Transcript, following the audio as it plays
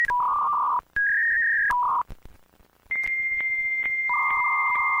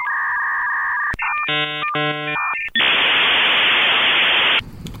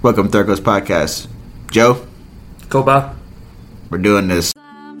Welcome to Third Coast Podcast. Joe? Go by. We're doing this.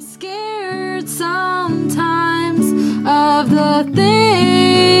 I'm scared sometimes of the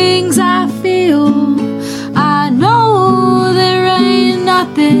things I feel. I know there ain't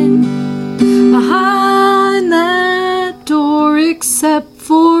nothing behind that door except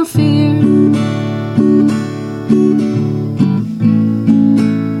for fear.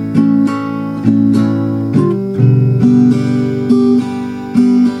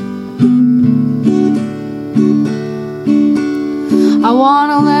 I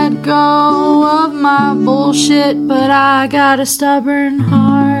wanna let go of my bullshit, but I got a stubborn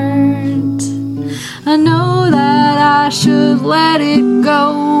heart. I know that I should let it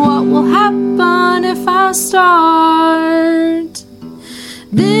go. What will happen if I start?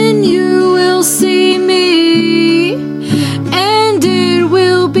 Then you will see me, and it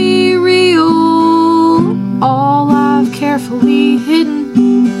will be real. All I've carefully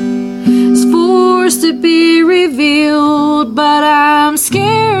hidden is forced to be revealed, but I'm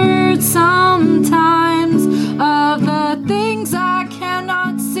scared sometimes of the things I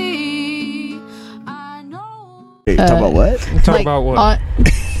cannot see. I know. Hey, talk about what? Talk about what?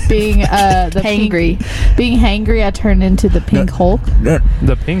 Being the Hangry. Being hangry, I turned into the Pink Hulk.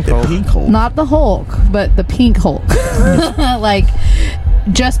 The Pink Hulk. Pink Hulk. Not the Hulk, but the Pink Hulk. Like,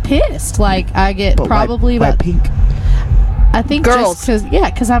 just pissed. Like, I get But probably why about. pink? I think Girls.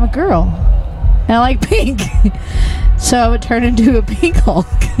 because I'm a girl. And I like pink. So I would turn into a Pink Hulk.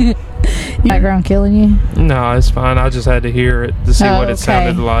 Background killing you? No, it's fine. I just had to hear it to see Oh, what it okay.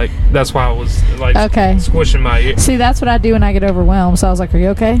 sounded like. That's why I was like Okay. squishing my ear. See, that's what I do when I get overwhelmed. So I was like, are you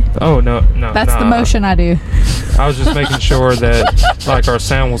okay? Oh no. That's the motion I do. I was just making sure that like our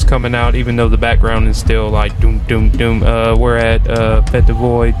sound was coming out, even though the background is still like doom doom doom. We're at Pet the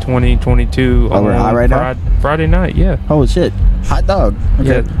Void 2022 Oh, we're hot right now? Friday night. Yeah. Holy shit. Hot dog.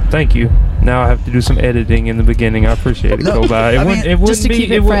 Okay. Yeah. Thank you. Now I have to do some editing in the beginning. I appreciate it. No, Go by. I mean, It wouldn't just to be.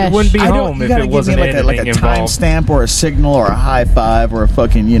 keep it It fresh. wouldn't be I don't- home you if gotta it give wasn't me like editing a involved. timestamp or a signal or a high five or a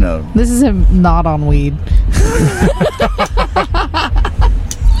fucking, This is him not on weed.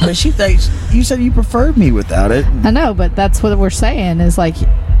 But she thinks, you said you preferred me without it. I know, but that's what we're saying is like,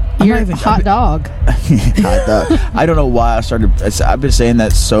 I'm you're not a even- hot dog. Hot dog. I don't know why I started. I've been saying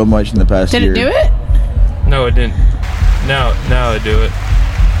that so much in the past Did year. it do it? No, it didn't. Now I do it.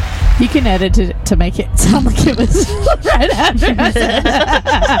 You can edit it to make it sound like it was right after I said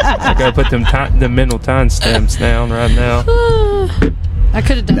I gotta put the mental timestamps down right now. I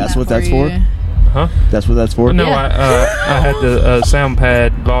could have done That's that what that's for? you. Huh? That's what that's for? No, Yeah. I had the sound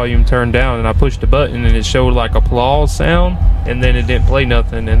pad volume turned down, and I pushed a button, and it showed like applause sound, and then it didn't play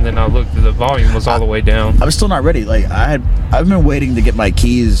nothing, and then I looked, and the volume was all the way down. I'm still not ready. Like I've been waiting to get my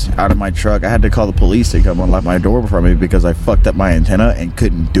keys out of my truck. I had to call the police to come unlock my door for me because I fucked up my antenna and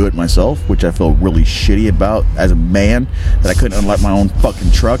couldn't do it myself, which I feel really shitty about as a man that I couldn't unlock my own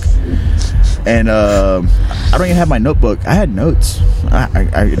fucking truck. And I don't even have my notebook. I had notes.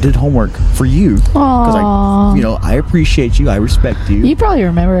 I did homework for you because I appreciate you. I respect you. You probably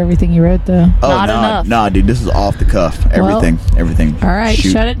remember everything you wrote, though. Not enough. Nah, dude, this is off the cuff. Everything. All right,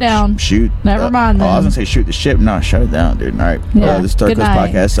 shut it down. Shoot. Never mind I was then. gonna say shoot the ship. No, shut it down, dude. All right. Yeah, This is Third good Coast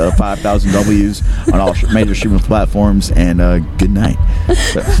night. Podcast. 5,000 W's on all major streaming platforms. And good night.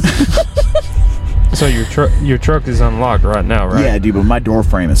 So your truck is unlocked right now, right? Yeah, dude, but my door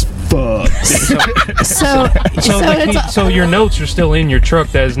frame is fucked. So your notes are still in your truck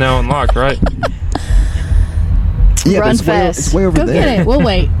that is now unlocked, right? Yeah, but Run it's way over Go there. get it. We'll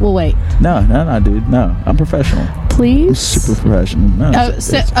wait. No, dude. No, I'm professional. Please. Super professional.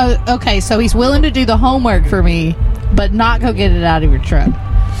 No, Okay, so he's willing to do the homework for me, but not go get it out of your truck.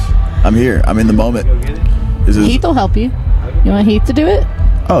 I'm here. I'm in the moment. This is- Heath will help you. You want Heath to do it?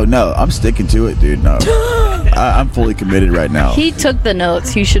 Oh no, I'm sticking to it, dude. No, I'm fully committed right now. He took the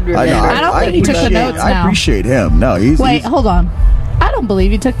notes. He should remember. I don't think he took the notes I now. appreciate him. No, Wait, he's hold on. I don't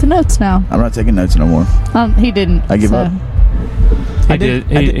believe he took the notes now. I'm not taking notes no more. He didn't. I give up. He did.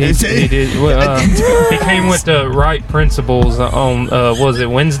 He did. Well, he came with the right principles on. Was it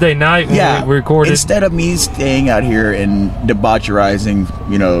Wednesday night when Yeah, we recorded? instead of me staying out here and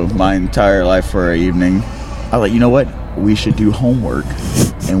debaucherizing, my entire life for an evening, I was like, you know what? We should do homework,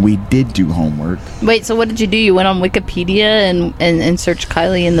 and we did do homework. Wait, so what did you do? You went on Wikipedia and searched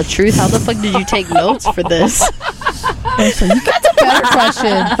Kylie and the truth? How the fuck did you take notes for this? That's a better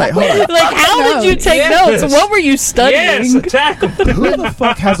question. Like, hold on. Like, how did you take Yes. notes? What were you Yes, studying? exactly. Who the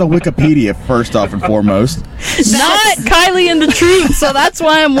fuck has a Wikipedia, first off and foremost? Not Kylie and the Truth. So that's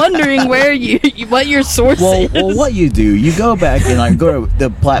why I'm wondering where what your source Well, is. well, what you do, you go back and like go to the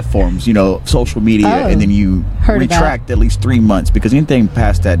platforms, social media, Oh. and then you Heard about. retract at least 3 months because anything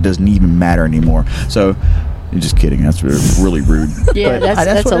past that doesn't even matter anymore. So, I'm just kidding. That's really rude. Yeah, But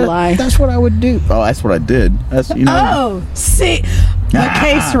that's what a lie. That's what I would do. Oh, that's what I did. That's Oh, see, the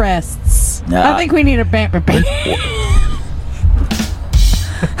case rests. Nah. I think we need a bank repair.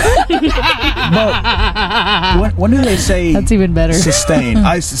 But when do they say That's even better. Sustained.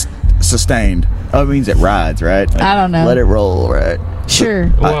 Sustained. Oh, it means it rides, right? Like, I don't know. Let it roll, right?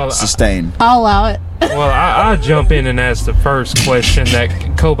 Sure, Well, sustained. I'll allow it. Well, I'll jump in and ask the first question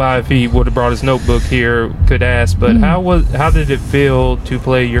that Kobe, if he would have brought his notebook here, could ask. But how did it feel to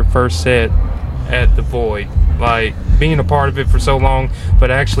play your first set at the Void? Like being a part of it for so long, but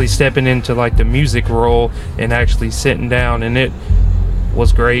actually stepping into like the music role and actually sitting down, and it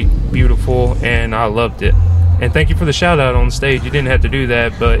was great, beautiful, and I loved it. And thank you for the shout out on stage. You didn't have to do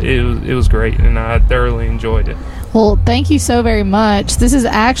that, but it was great, and I thoroughly enjoyed it. Well, thank you so very much. This is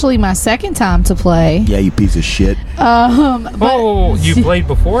actually my second time to play. Yeah, you piece of shit. But Oh, you played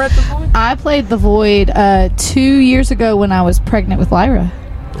before at the Void? I played the Void 2 years ago when I was pregnant with Lyra.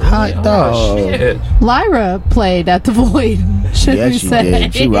 Hot Oh, dog. shit. Lyra played at the Void. Should Yeah, we she say?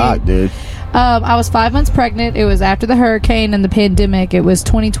 did. She rocked, dude. I was 5 months pregnant. It was after the hurricane and the pandemic. It was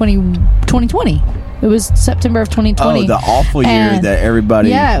 2020. It was September of 2020. Oh, the awful year And- that everybody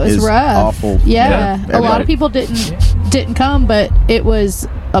yeah, it was is rough. awful. Yeah, a lot everybody. of people didn't come, but it was,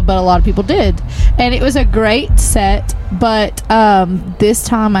 but a lot of people did, and it was a great set. But this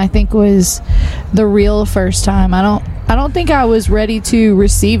time, I think was the real first time. I don't think I was ready to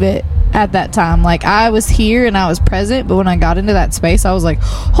receive it at that time. Like I was here and I was present, but when I got into that space, I was like,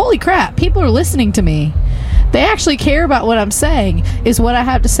 "Holy crap! People are listening to me. They actually care about what I'm saying. Is what I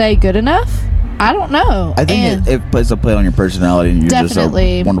have to say good enough?" I don't know. I think it puts a play on your personality, and you're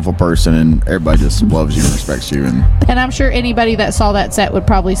Definitely. just a wonderful person, and everybody just loves you and respects you. And I'm sure anybody that saw that set would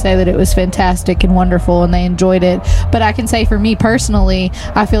probably say that it was fantastic and wonderful and they enjoyed it. But I can say for me personally,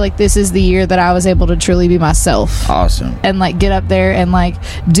 I feel like this is the year that I was able to truly be myself. awesome. And like get up there and like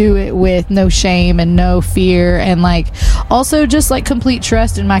do it with no shame and no fear, and like also just like complete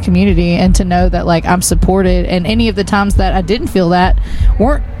trust in my community, and to know that like I'm supported. And any of the times that I didn't feel that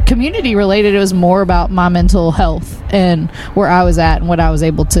weren't community related. It was more about my mental health and where I was at and what I was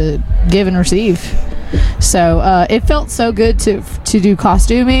able to give and receive. So it felt so good to do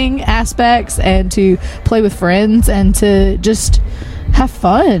costuming aspects and to play with friends and to just have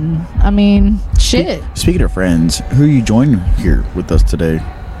fun. I mean, shit. Speaking of friends, who you joining here with us today?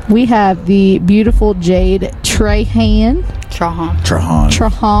 We have the beautiful Jade Trahan. Trahan.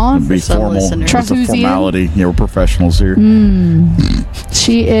 Trahan. Be some formal. listeners. It's a Trahuzian. formality. Yeah, we're professionals here.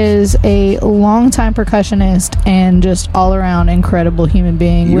 She is a longtime percussionist and just all around incredible human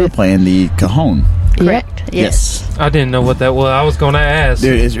being. You were with playing the cajon. Correct. Yes. I didn't know what that was. I was going to ask.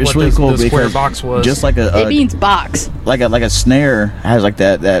 Dude, it's what really the, cool the square because box was. just like It means box. like a snare has like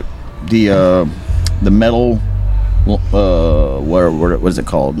the metal. What is it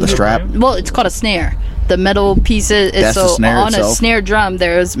called? The strap. Well, it's called a snare. The metal pieces. That's the So snare on itself? a snare drum,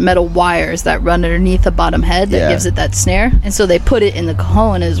 there's metal wires that run underneath the bottom head that Yeah. gives it that snare, and so they put it in the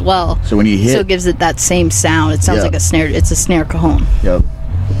cajon as well. So when you hit, So it gives it that same sound. It sounds Yeah. like a snare. It's a snare cajon. yep,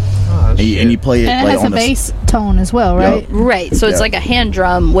 Oh, and you play it and it like has a on the bass tone as well, right? Right. So it's Yeah. like a hand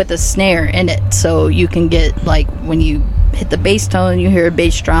drum with a snare in it. So you can get like when you hit the bass tone, you hear a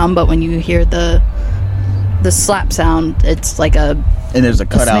bass drum, but when you hear the slap sound, it's like a and there's a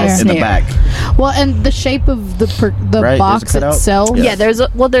cutout snare. in the Snare. back. Well, and the shape of the Right, there's a box cutout? itself, Yeah. there's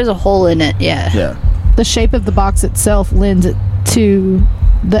a hole in it. Yeah. Yeah, the shape of the box itself lends it to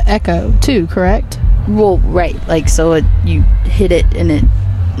the echo too, correct? Well, right. Like so, you hit it and it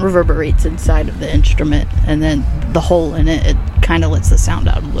reverberates inside of the instrument, and then the hole in it kind of lets the sound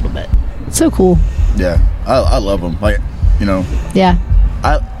out a little bit. So cool. yeah. I love them. Like Yeah.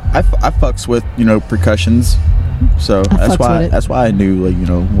 I fucks with percussions. So fucks with it. that's why I knew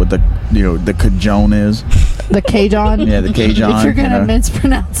what the cajon is. The K-John. Yeah, the K-John. If you're gonna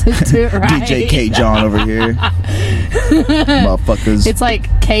mispronounce it too, right? DJ K-John over here. Motherfuckers. It's like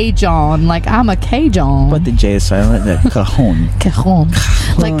K-John. Like I'm a K-John. But the J is silent. The cajon. Cajon.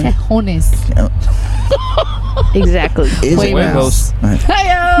 Like cajones. Exactly. Is it? Huevos.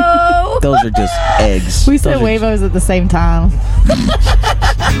 Hey-o! Those are just eggs. We said Those are- huevos at the same time.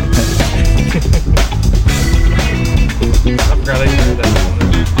 I forgot I did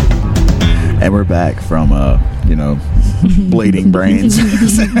that. And we're back from bleeding brains.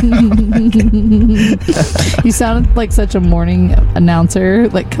 You sounded like such a morning announcer,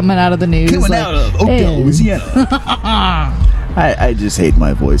 like coming out of the news. Coming like, out of Oakdale, "And Louisiana. I just hate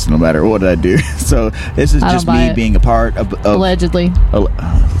my voice no matter what I do. So this is I just don't buy me it. being a part of Allegedly.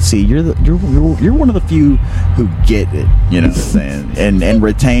 see, you're one of the few who get it, you know what I'm saying, and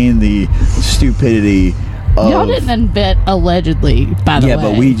retain the stupidity of. Y'all didn't invent allegedly, by the way. Yeah,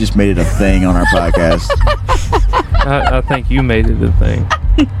 but we just made it a thing on our podcast. I think you made it a thing.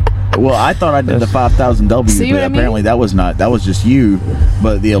 Well, I thought I did the 5,000 W's, See but what I mean? apparently that was not. That was just you.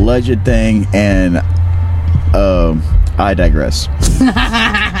 But the alleged thing, and I digress.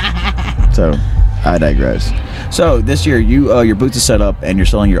 So, I digress. So this year, your booth is set up, and you're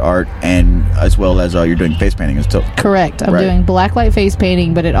selling your art, and as well as you're doing face painting and stuff. Correct. I'm Right. doing blacklight face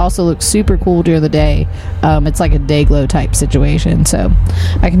painting, but it also looks super cool during the day. It's like a day glow type situation. So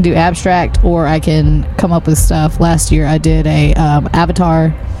I can do abstract, or I can come up with stuff. Last year I did a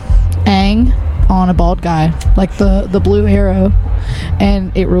avatar Aang on a bald guy, like the blue arrow,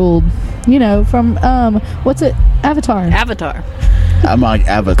 and it ruled. You know, from what's it? Avatar. Avatar. I'm like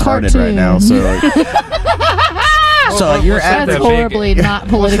avatarded right now, so. So you're What's that That's big- horribly not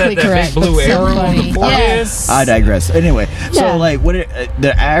politically that big correct. blue but so arrow on the funny. forehead? Yes. I digress. Anyway, Yeah. so like,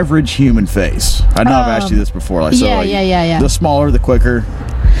 the average human face? I know I've asked you this before. Like, so yeah, like, yeah. The smaller, the quicker.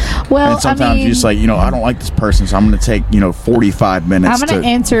 Well, And sometimes I mean, you just like, I don't like this person, so I'm going to take 45 minutes. I'm going to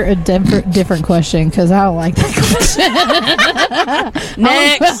answer a different question because I don't like that question.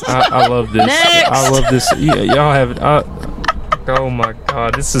 Next. I love this. Next. I love this. Y'all have it. Oh my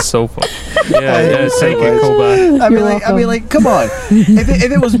god, this is so fun. Yeah, take it, Kobai. I mean, You're like, welcome. come on.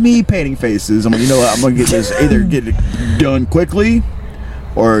 If it was me painting faces, I'm like, you know what? I'm gonna get this either get it done quickly,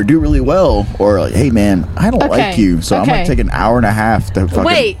 or do really well, or like, hey man, I don't like you, so I'm gonna okay. take an hour and a half to fucking.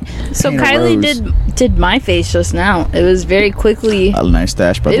 Wait, so paint a Kylie rose. did my face just now. It was very quickly. A nice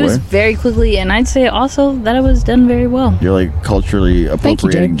stash, by It the was way. very quickly, and I'd say also that it was done very well. You're like culturally Thank you,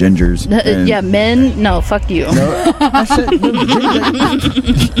 appropriating gingers. and- Yeah, men. No, fuck you. No, I said,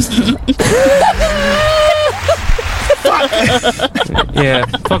 Yeah,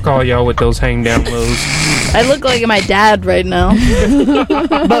 fuck all y'all with those hang down lows. I look like my dad right now,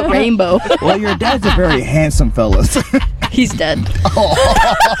 but rainbow. well, your dad's a very handsome fella. He's dead.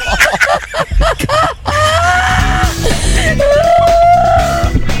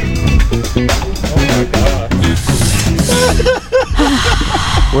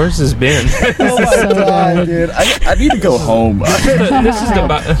 Where's this been? Oh my So god, good. dude! I need to go home. This is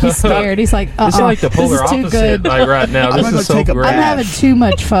the. He's scared. He's like, This is like the polar this is too opposite. good. Like right now, I'm this gonna is so take a great. I'm having too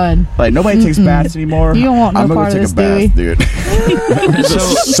much fun. Like nobody takes baths anymore. You don't want no I'm gonna part go of take this, a bath, dude. So,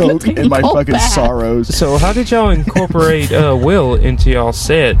 Soak in my Cold fucking bath. sorrows. so how did y'all incorporate Will into y'all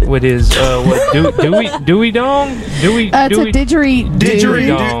set with his what Dewey Dong? Dewey It's a didgeridoo.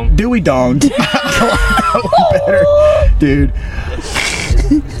 Didgeridoo. Dewey dong. Better, dude.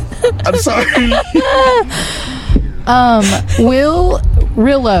 I'm sorry. Will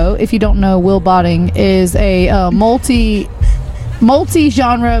Rillo, if you don't know, Will Botting is a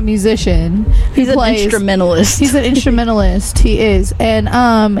multi-genre musician. He's an instrumentalist. He's an instrumentalist. He is, and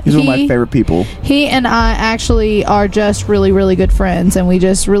He's one of my favorite people. He and I actually are just really, really good friends, and we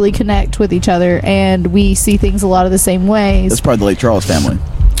just really connect with each other, and we see things a lot of the same ways. That's part of the Lake Charles family.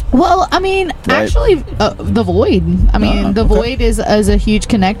 Well, I mean, actually, the Void. I mean, the okay. Void is a huge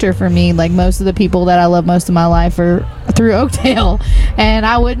connector for me. Like, most of the people that I love most of my life are through Oakdale, and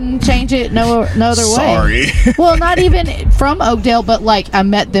I wouldn't change it no other way. Sorry. Well, not even from Oakdale, but like I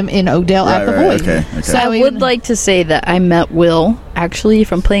met them in Oakdale at the Right, Void. okay. So I would like to say that I met Will actually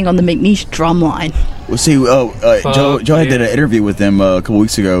from playing on the McNeese drum line. Well, see, Joe yeah. did an interview with him a couple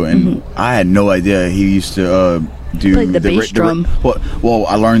weeks ago, and I had no idea he used to do Played the bass drum. Well,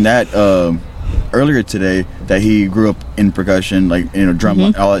 I learned that earlier today that he grew up in percussion, like drum,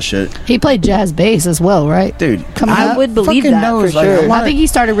 all that shit. He played jazz bass as well, right? Dude, Coming I up? would believe fucking that knows, for like, sure. I think he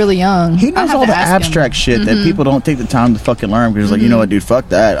started really young. He I'll knows have all to the ask him. abstract shit that people don't take the time to fucking learn because, like, you know what, dude, fuck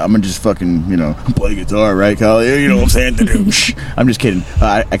that. I'm gonna just fucking, play guitar, right, Kyle? You know what I'm saying? I'm just kidding.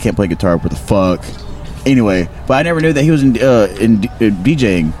 I can't play guitar. What the fuck? Anyway, but I never knew that he was in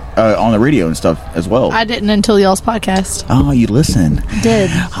DJing on the radio and stuff as well. I didn't until y'all's podcast. Oh, you listen.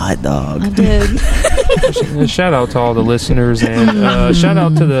 Did. Hot dog. I did. Shout out to all the listeners and shout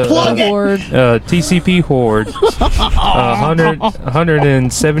out to the Lord. TCP Horde.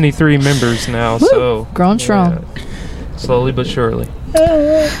 173 members now. So Growing strong. slowly but surely.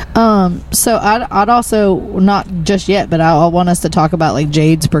 So I'd also, not just yet, but I want us to talk about like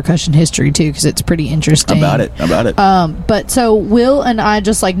Jade's percussion history too, because it's pretty interesting. About it. But so Will and I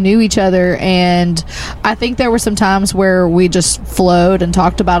just like knew each other, and I think there were some times where we just flowed and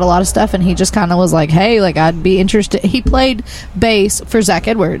talked about a lot of stuff, and he just kind of was like, hey, like I'd be interested. He played bass for Zach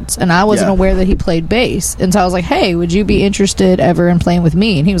Edwards, and I wasn't aware that he played bass, and so I was like, hey, would you be interested ever in playing with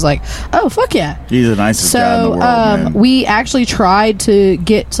me? And he was like, oh, fuck yeah. He's the nicest guy in the world, man. We actually tried to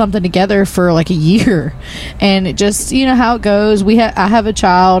get something together for like a year, and it just, you know how it goes. I have a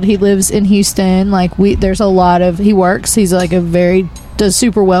child. He lives in Houston. Like there's a lot of, he works. He's like does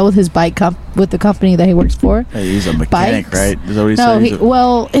super well with his bike with the company that he works for. Hey, he's a mechanic, Bikes. right? Is that what he No, said?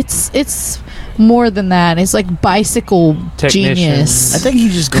 well, it's more than that. It's like bicycle Technician. genius. I think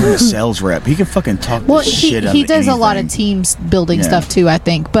he's just going to sales rep. He can fucking talk Well, the shit out he of does a lot of anything. teams building Yeah. stuff too, I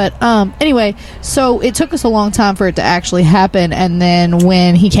think. But anyway, so it took us a long time for it to actually happen, and then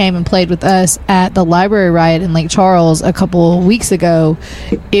when he came and played with us at the Library Riot in Lake Charles a couple weeks ago,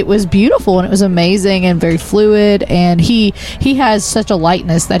 it was beautiful and it was amazing and very fluid, and he has such a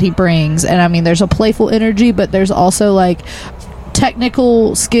lightness that he brings, and I mean there's a playful energy, but there's also like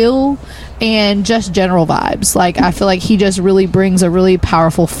technical skill and just general vibes. Like I feel like he just really brings a really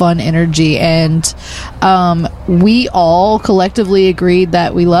powerful, fun energy, and we all collectively agreed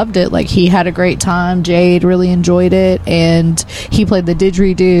that we loved it. Like he had a great time. Jade really enjoyed it, and he played the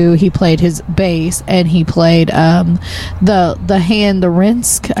didgeridoo, he played his bass, and he played the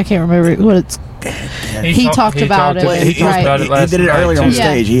rinsk. I can't remember what it's. He talked about it. He talked Right. about it last He did it night, earlier too. on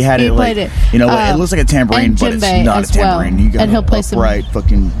Yeah. stage. He had He it like, played it. you know, it looks like a tambourine, and but it's djembe not a as well. tambourine. You got And he'll play some- upright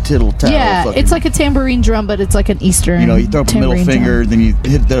fucking tittle tattle. Yeah, fucking, it's like a tambourine drum, but it's like an Eastern. you know, you throw up a middle tambourine finger, drum. then you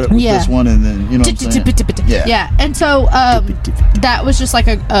hit with Yeah. this one, and then you know what I'm saying? Yeah, and so that was just like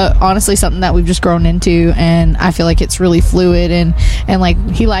a honestly something that we've just grown into, and I feel like it's really fluid, and like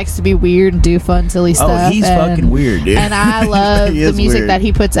he likes to be weird and do fun, silly stuff. Oh, he's and, fucking weird, dude. And I love He the is music weird. that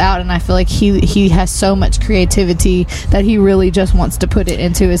he puts out, and I feel like he has so much creativity that he really just wants to put it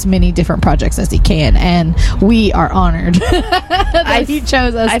into as many different projects as he can, and we are honored that he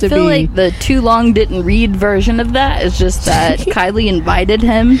chose us I to feel be. like the too long didn't read version of that is just that Kylie invited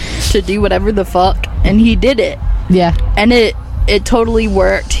him to do whatever the fuck, and he did it, Yeah. and it totally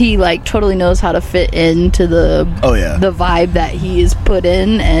worked. He like totally knows how to fit into the the vibe that he is put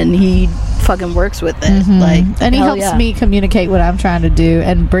in, and he fucking works with it. Like, And he hell helps yeah. me communicate what I'm trying to do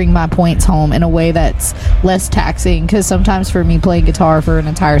and bring my points home in a way that's less taxing, because sometimes for me playing guitar for an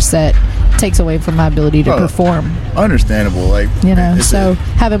entire set takes away from my ability to perform, Understandable, like, you know. it's So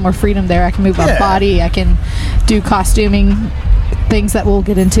having more freedom there, I can move my Yeah. body, I can do costuming things that we'll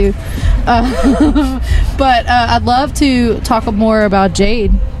get into, but I'd love to talk more about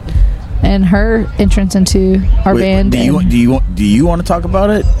Jade and her entrance into our band. Do you want to talk about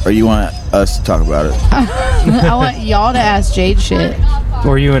it, or you want us to talk about it? I want y'all to ask Jade shit.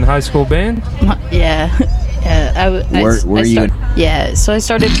 Were you in high school band? Yeah. Yeah, Were you in- Yeah, so I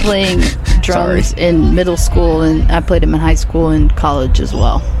started playing drums in middle school, and I played them in high school and college as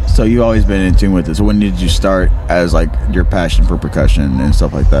well. So you've always been in tune with it. So when did you start as like your passion for percussion and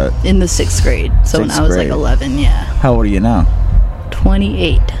stuff like that? In the 6th grade. So when Sixth I was grade. like 11, yeah. How old are you now?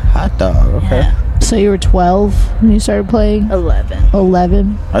 28. Hot dog. Okay. Yeah. So you were 12 when you started playing? 11.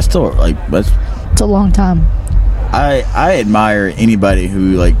 11. I still like. It's a long time. I admire anybody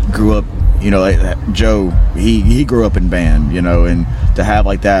who like grew up. You know, like Joe. He grew up in band. You know, and to have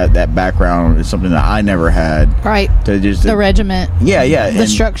like that background is something that I never had. Right. To just The regiment. yeah, The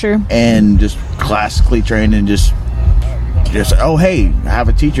structure. and just classically trained, and just oh hey, I have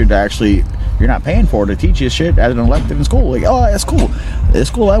a teacher to actually. You're not paying for to teach you shit as an elective in school. Like, oh, that's cool. The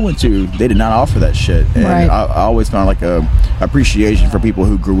school I went to, they did not offer that shit. And Right. I always found like a appreciation for people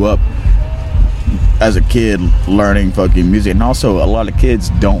who grew up as a kid learning fucking music. And also, a lot of kids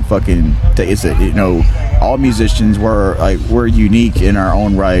don't fucking. All musicians we're unique in our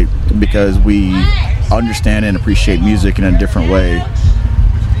own right because we understand and appreciate music in a different way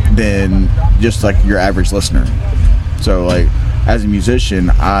than just like your average listener. So, like, as a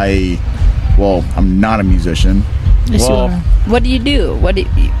musician, I'm not a musician. Yes, you are. What do you do?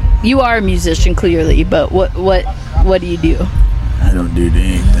 You are a musician clearly, but what do you do? I don't do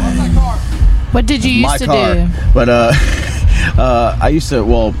anything. What did you used to do? But I used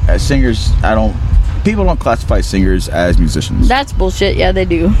to. As singers, people don't classify singers as musicians. That's bullshit. Yeah, they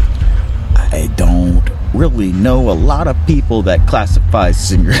do. I don't really know a lot of people that classify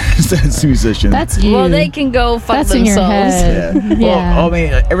singers as musicians. That's you. Well, they can go fuck That's in your themselves. head. Yeah. Yeah. Well, I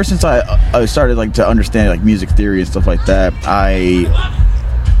mean, ever since I started like to understand like music theory and stuff like that, you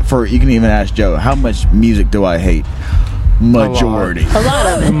can even ask Joe, how much music do I hate? Majority. A lot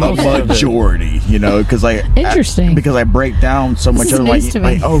of it. Most of it. Majority, you know, because Interesting. because I break down so much This of is it, news to me.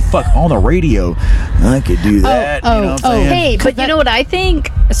 like, oh fuck, on the radio, I could do that. you know what I'm saying? Hey, but you know what I think?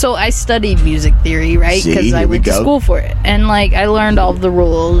 So I studied music theory, right? See, Because I here we went to go. school for it, and like I learned all the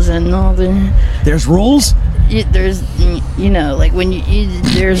rules and all the. There's rules. There's, you know, like when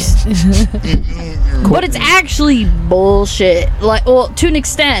there's. But it's actually bullshit. Like, well, to an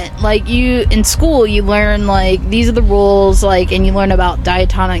extent, like you in school, you learn like these are the rules, like, and you learn about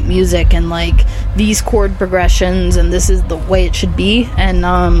diatonic music and like these chord progressions, and this is the way it should be. And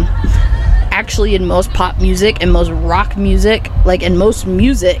actually, in most pop music and most rock music, like in most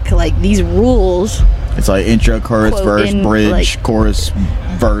music, like these rules. It's like intro, chorus, Quote verse, in, bridge, like- chorus,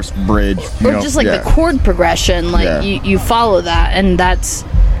 verse, bridge, Or just like the chord progression, like Yeah. you follow that, and that's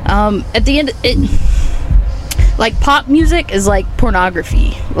at the end it. Like pop music is like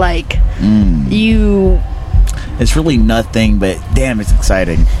pornography. Like you, It's really nothing, but damn, it's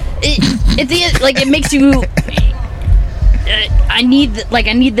exciting. at the end, like it makes you. I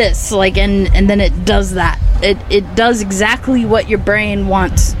need this, like, and then it does that. It does exactly what your brain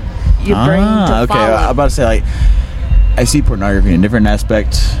wants your brain to Okay. follow. I'm about to say, like, I see pornography in a different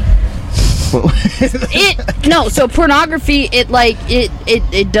aspect. So pornography, it does It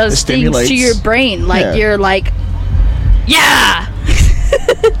things to stimulates. your brain, like Yeah. you're like, yeah,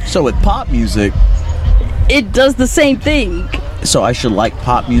 So with pop music, it does the same thing. so I should like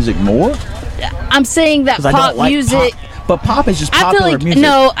pop music more I'm saying that because I pop don't like music. pop. But pop is just I popular feel like music.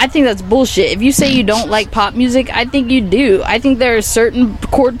 no. I think that's bullshit. If you say you don't like pop music, I think you do. I think there are certain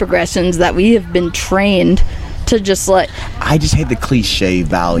chord progressions that we have been trained to just like. I just hate the cliche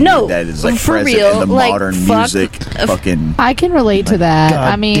value No, that is like for present real, in the like, modern fuck- music. Fucking I can relate to that.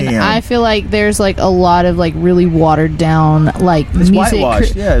 God I mean, damn. I feel like there's like a lot of like really watered down like it's music.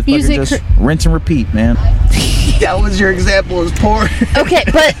 whitewashed. Yeah, it's music. fucking just rinse and repeat, man. That was your example of porn. Okay,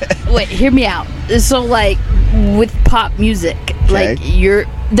 but wait, hear me out. So like with pop music, like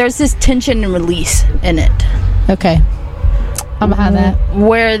there's this tension and release in it. Okay, I'm behind that.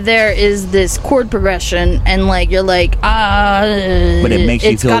 Where there is this chord progression, and like you're like, But it makes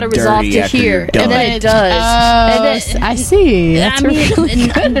you it's feel gotta resolve dirty to after you're here, done. and then it does. Oh, And then- I see. That's I mean, a really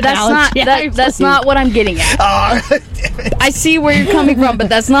good that's not analogy, that's actually. not what I'm getting at. I see where you're coming from, but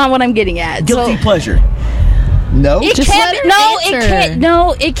that's not what I'm getting at. Guilty So, pleasure. No. it Just can let be, her no, it answer. can't.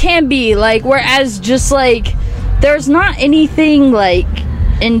 No, it can be like whereas just like there's not anything like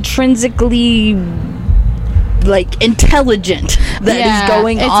intrinsically like intelligent that is Yeah,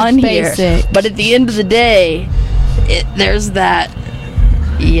 going it's on basic. here. But at the end of the day, there's that.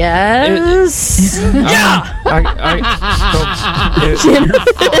 Yes. Yeah.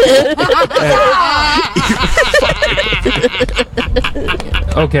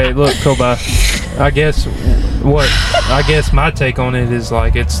 Okay, look, Koba. I guess my take on it is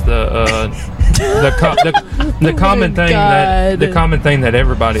like it's the common thing that the common thing that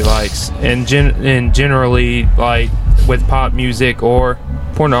everybody likes, and generally like with pop music or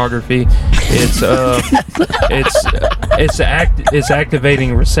pornography, it's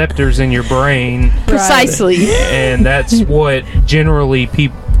activating receptors in your brain, Precisely. and that's what generally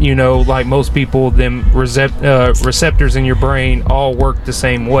people. You know, like most people, them receptors in your brain all work the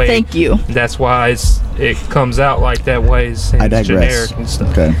same way. Thank you. That's why it comes out like that way. It's I digress. generic and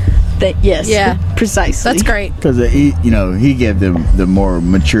stuff. Okay. Yes. Yeah. Precisely. That's great. Because he gave them the more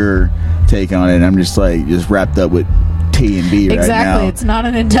mature take on it. And I'm just wrapped up with T and B right Exactly. now. It's not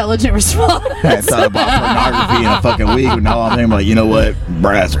an intelligent response. I thought about pornography in a fucking week, and now I'm thinking like, you know what,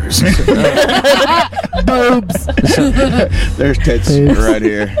 brazzers, Boobs. there's tits right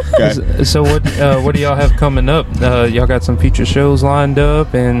here. Okay. So what do y'all have coming up? Y'all got some feature shows lined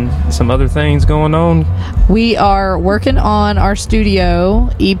up and some other things going on? We are working on our studio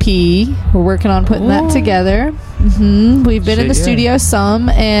EP. We're working on putting that together. We've been in the Shit, yeah. studio some,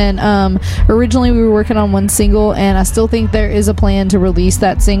 and originally we were working on one single, and I still think there is a plan to release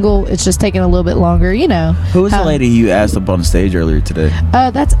that single. It's just taking a little bit longer, you know. Who was the lady you asked up on stage earlier today?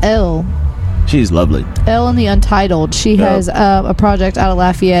 That's Elle. She's lovely. Elle in the Untitled. She has a project out of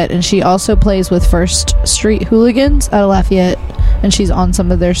Lafayette, and she also plays with First Street Hooligans out of Lafayette, and she's on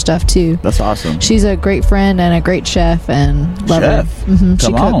some of their stuff too. That's awesome. She's a great friend and a great chef, and love her. Chef? She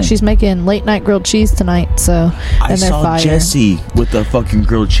Come on. cooks. She's making late night grilled cheese tonight, so I and they're saw fire. Jesse with the fucking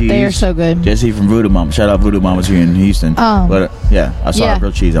grilled cheese. They are so good. Jesse from Voodoo Mama. Shout out Voodoo Mama's here in Houston. Oh. But yeah, I saw Yeah. her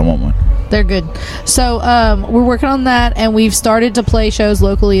grilled cheese. I want one. they're good. So we're working on that, and we've started to play shows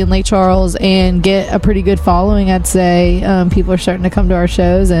locally in Lake Charles and get a pretty good following, I'd say. People are starting to come to our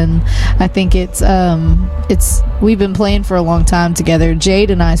shows, and I think it's we've been playing for a long time together.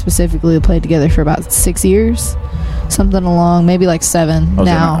 Jade and I specifically have played together for about 6 years, something along, maybe like 7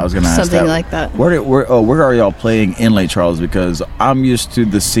 now. I was gonna ask Something like that. Where are y'all playing in Lake Charles? Because I'm used to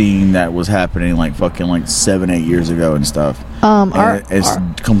the scene that was happening like fucking like 7-8 years ago and stuff. It's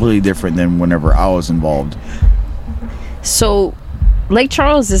completely different than whenever I was involved. So, Lake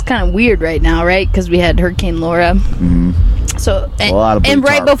Charles is kind of weird right now, right? Because we had Hurricane Laura. Mm-hmm. So, A lot of and blue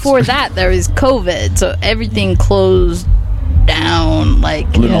right tarps. before that, there was COVID. So everything closed down.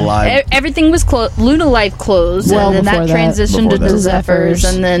 Like Luna Live. everything was closed. Luna Live closed, Well, and then before that that. transitioned Before to that. Zephyrs,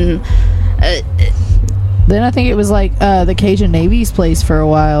 and then Then I think it was like the Cajun Navy's place for a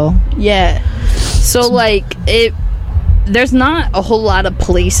while. yeah. So like there's not a whole lot of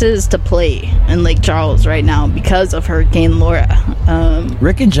places to play in Lake Charles right now because of Hurricane Laura.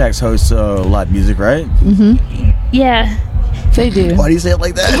 Rick and Jax hosts a lot of music, right? Yeah. They do. Why do you say it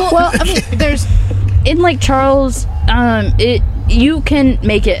like that? Well, I mean, there's In Lake Charles, you can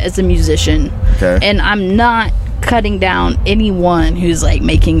make it as a musician. Okay. And I'm not cutting down anyone who's like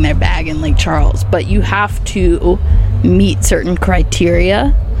making their bag in Lake Charles, but you have to meet certain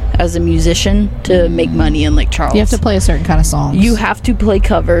criteria as a musician to make money in Lake Charles. you have to play a certain kind of songs. You have to play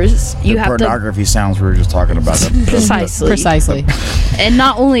covers. You The have to pornography sounds we were just talking about. precisely. And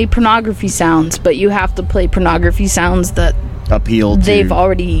not only pornography sounds, but you have to play pornography sounds that Appeal to they've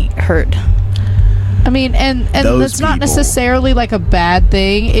already heard. I mean, and Those that's not people. necessarily like a bad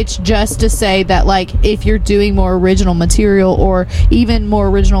thing. It's just to say that, like, if you're doing more original material or even more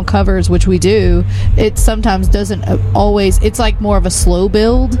original covers, which we do, it sometimes doesn't always, it's like more of a slow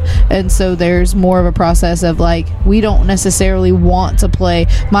build. And so there's more of a process of like, we don't necessarily want to play.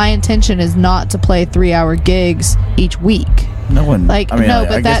 My intention is not to play 3-hour gigs each week. no one. Like, I mean, no, I but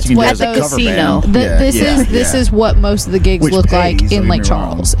guess that's you can what do it as a those- cover casino. band. This is what most of the gigs Which look pays, like don't in get Lake me wrong.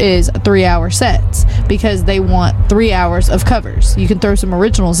 Charles is 3-hour sets because they want 3 hours of covers. You can throw some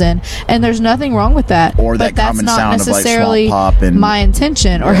originals in, and there's nothing wrong with that. Or but that that's common not sound of, like, necessarily swamp pop and- my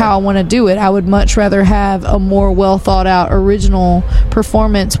intention or Yeah. how I want to do it. I would much rather have a more well thought out original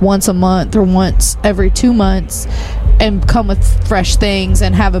performance once a month or once every 2 months, and come with fresh things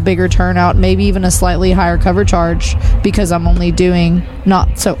and have a bigger turnout, maybe even a slightly higher cover charge because I'm only doing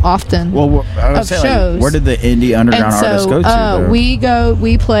not so often. Well, I was of saying, shows. like, where did the indie underground And artists go so to? though?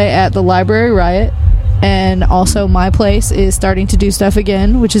 we play at the Library Riot, and also My Place is starting to do stuff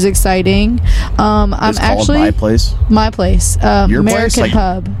again, which is exciting. I'm It's called actually My Place. My Place, Your place? American Like-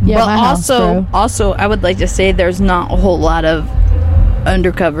 Pub. Yeah, But my house, bro. also, I would like to say there's not a whole lot of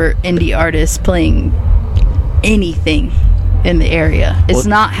undercover indie artists playing anything in the area. It's Well-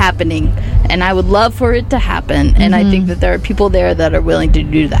 not happening, and I would love for it to happen. And I think that there are people there that are willing to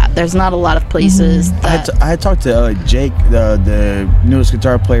do that. There's not a lot of places that. I had talked to Jake, the newest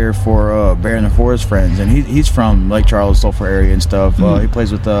guitar player for Bear in the Forest Friends, and he's from Lake Charles, Sulphur area and stuff. He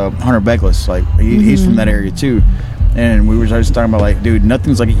plays with Hunter Beckless, like he's from that area too. And we were just talking about, like, dude,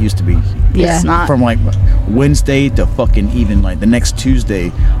 nothing's like it used to be. Yeah. It's not. From like Wednesday to fucking even like the next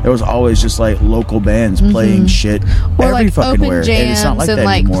Tuesday, there was always just like local bands playing shit or every like fucking open where. jams And it's not like and that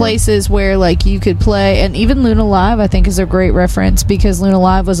like anymore. places where like you could play, and even Luna Live I think is a great reference because Luna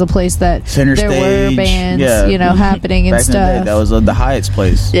Live was a place that Center there stage, were bands, yeah. you know, happening and Back in the day, stuff. that was the Hyatt's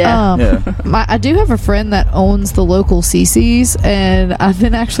place. Yeah. Yeah. I do have a friend that owns the local CC's, and I've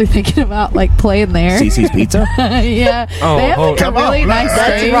been actually thinking about like playing there. CC's Pizza. Yeah, Oh, they have like come a really on, nice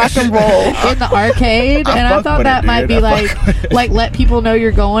that's stage rock and roll. in the arcade, I and I fuck thought with that it, might dude. be I like fuck with it. like let people know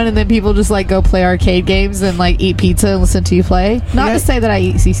you're going, and then people just like go play arcade games and like eat pizza and listen to you play. Not Yeah. to say that I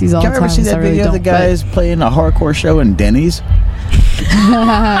eat CC's all Can the you time. ever see 'cause I that really video of the don't, but- guys playing a hardcore show in Denny's?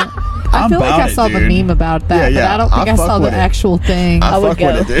 I feel like about I it, saw the dude. meme about that, Yeah, yeah. but I don't think I I fuck saw the with it. actual thing. I would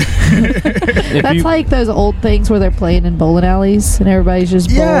fuck with go. it, dude. If That's you- like those old things where they're playing in bowling alleys and everybody's just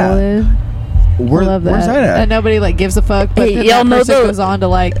Yeah. bowling. Where, I love that. Where's that at? And nobody like gives a fuck. But Hey, then y'all that know person the- goes on to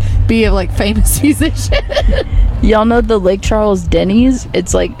like be a like famous musician. Y'all know the Lake Charles Denny's?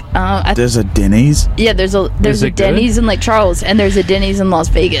 It's like There's a Denny's. yeah, there's Is a it good? Denny's in Lake Charles, and there's a Denny's in Las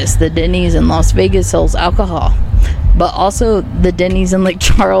Vegas. The Denny's in Las Vegas sells alcohol, but also the Denny's in Lake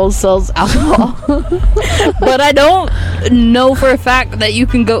Charles sells alcohol. But I don't know for a fact that you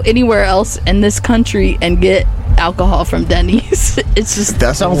can go anywhere else in this country and get alcohol from Denny's. It's just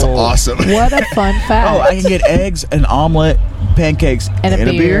That sounds Whoa. awesome. What a fun fact! Oh, I can get eggs, an omelet, pancakes, and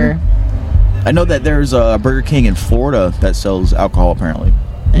a beer. I know that there's a Burger King in Florida that sells alcohol. Apparently,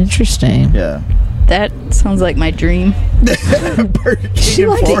 Interesting. yeah. That sounds like my dream. She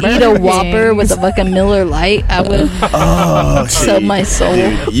likes To eat a Whopper with a fucking Miller Lite, I would sell my soul.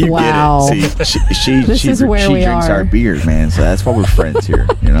 Dude, you Wow. get it. See, she This is where she we drinks are. our beer, man. So that's why we're friends here.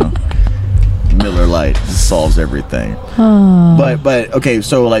 You know, Miller Lite solves everything. but okay,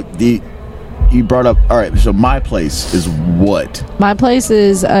 so like you brought up. All right, so my place is what? My place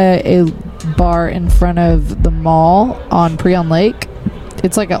is a bar in front of the mall on Preon Lake.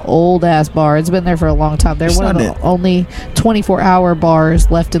 It's like an old ass bar. It's been there for a long time. They're It's one of not the only 24-hour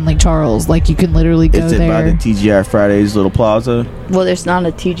bars left in Lake Charles. Like you can literally go Is it by the there. TGI Fridays little plaza? Well, there's not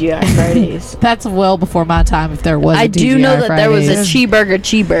a TGI Fridays. That's well before my time. If there was, I a do TGI know that there was a Fridays.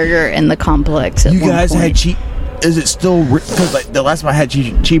 cheeseburger in the complex at You one guys point. had cheap. Is it still? Because like the last time I had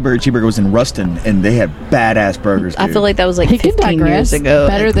cheeseburger was in Ruston, and they had badass burgers. I dude. feel like that was like He can 15 digress years ago.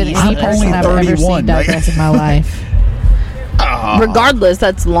 better at than least. any I'm person only I've ever 31, seen like- digress in my life. Regardless,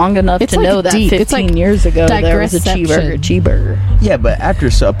 that's long enough It's to like know that deep. 15 It's like years ago there was a digresception. cheeseburger. Yeah, but after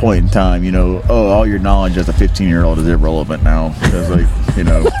a point in time, you know, all your knowledge as a 15-year-old is irrelevant now. Because, like, you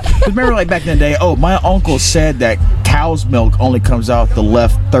know, 'cause remember, like back in the day, my uncle said that cow's milk only comes out the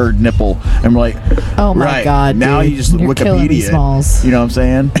left third nipple, and we're like, Oh my right, God! now dude. you just You're killing me, Wikipedia. Smalls. You know what I'm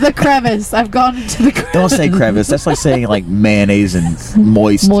saying? The crevice. I've gone into the crevice. Don't say crevice. That's like saying like mayonnaise and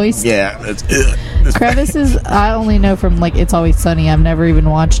moist. Moist. Yeah, that's Crevice is. I only know from like It's Always Sunny. I've never even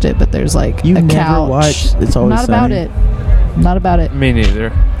watched it, but there's like You a never couch. watched It's Always Not about Sunny? it. Not about it. Me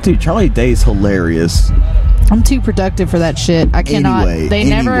neither. Dude, Charlie Day's hilarious. I'm too productive for that shit. I cannot. Anyway, they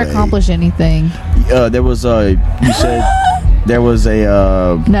never anyway. accomplish anything. There was you said there was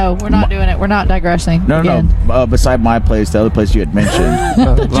a No, we're not doing it. We're not digressing. no again. beside my place, the other place you had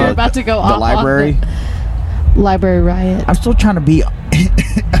mentioned, You're about to go the off on library. Library riot. I'm still trying to be.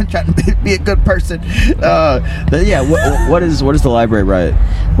 I'm trying to be a good person. What is the library riot?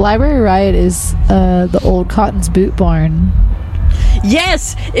 Library riot is the old Cotton's Boot Barn.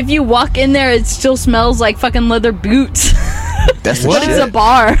 Yes, if you walk in there, it still smells like fucking leather boots. That's the But shit. it's a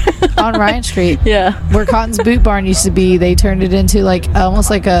bar. On Ryan Street. Yeah. Where Cotton's Boot Barn used to be, they turned it into like almost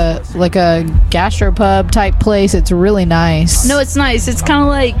like a gastropub type place. It's really nice. No, it's nice. It's kind of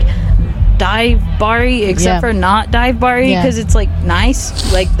like dive bar-y, except Yeah. for not dive bar-y, Yeah. because it's like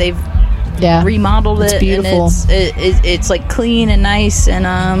nice. Like they've yeah, remodeled It's it, beautiful. and it's like clean and nice, and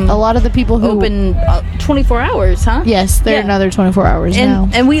a lot of the people who open 24 hours, huh? Yes, they're Yeah. another 24 hours now.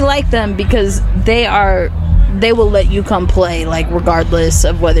 And we like them because they will let you come play, like regardless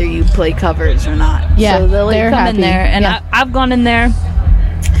of whether you play covers or not. Yeah, so they'll let you they're come happy. in there, and Yeah. I've gone in there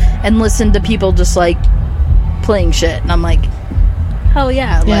and listened to people just like playing shit, and I'm like, hell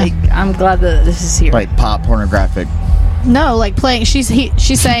yeah. Yeah. Like I'm glad that this is here. Like pop pornographic. No, like playing. She's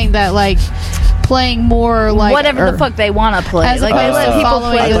saying that like playing more like whatever or- the fuck they want to play. As Like they opposed let to people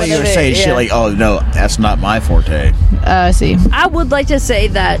following play I thought you were whatever. saying shit yeah. like, oh no, that's not my forte. See. I would like to say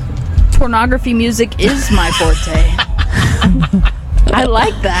that pornography music is my forte. I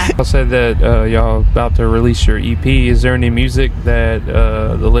like that. Y'all said that y'all about to release your EP. Is there any music that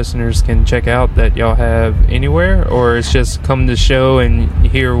the listeners can check out that y'all have anywhere, or it's just come to the show and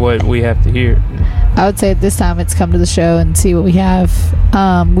hear what we have to hear? I would say at this time it's come to the show and see what we have.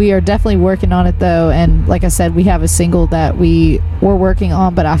 We are definitely working on it though, and like I said, we have a single that we're working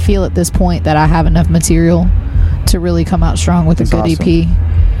on, but I feel at this point that I have enough material to really come out strong with That's a good awesome.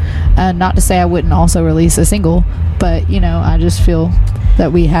 EP. Not to say I wouldn't also release a single, but I just feel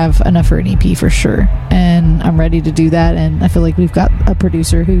that we have enough for an EP for sure, and I'm ready to do that. And I feel like we've got a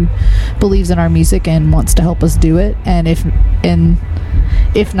producer who believes in our music and wants to help us do it. And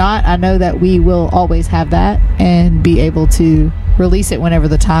if not, I know that we will always have that and be able to release it whenever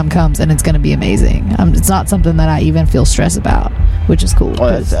the time comes, and it's going to be amazing. It's not something that I even feel stress about, which is cool.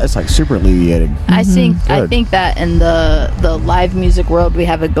 Well, that's like super alleviating. I think Good. that in the live music world we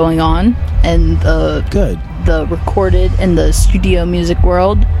have it going on, and Good. the recorded and the studio music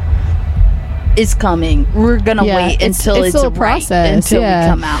world is coming. We're gonna wait until it's still a right, process until yeah. we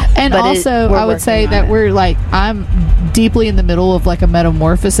come out. And But also, we're I would say working on that it. we're like, I'm deeply in the middle of like a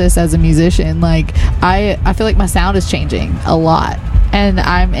metamorphosis as a musician. Like I feel like my sound is changing a lot, and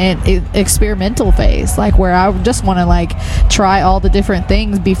I'm in experimental phase, like where I just want to like try all the different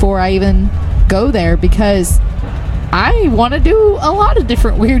things before I even go there, because I want to do a lot of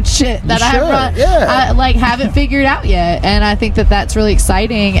different weird shit that You I have should, not, yeah. I like haven't figured out yet, and I think that that's really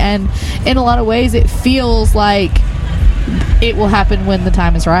exciting. And in a lot of ways, it feels like it will happen when the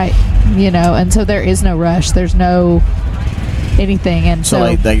time is right, And so there is no rush. There's no anything, and So so,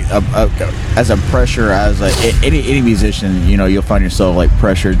 like as a pressure as any musician, you'll find yourself like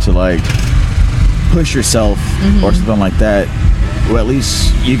pressured to like push yourself or something like that. well, at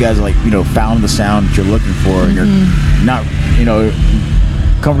least you guys like found the sound that you're looking for, and you're not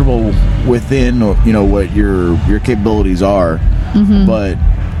comfortable within what your capabilities are, but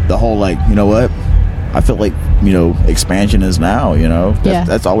the whole what I feel like expansion is now.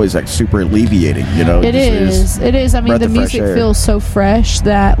 That's always like super alleviating. It is. I mean, the music feels so fresh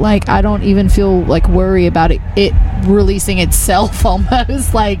that like I don't even feel like worry about it releasing itself.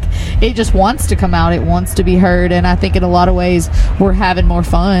 Almost like it just wants to come out. It wants to be heard. And I think in a lot of ways we're having more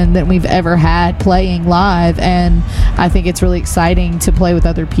fun than we've ever had playing live. And I think it's really exciting to play with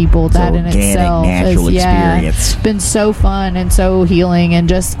other people. That in itself natural experience. Been so fun and so healing, and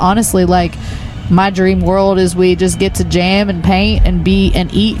just honestly like. My dream world is we just get to jam and paint and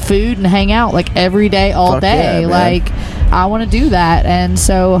eat food and hang out like every day, all day. Like I want to do that, and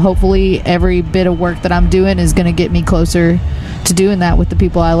so hopefully every bit of work that I'm doing is going to get me closer to doing that with the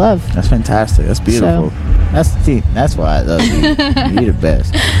people I love. That's fantastic. That's beautiful. That's why I love you. You're the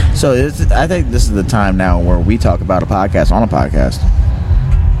best. So I think this is the time now where we talk about a podcast on a podcast.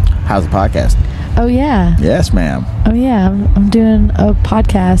 How's the podcast? Oh yeah. Yes, ma'am. Oh yeah. I'm doing a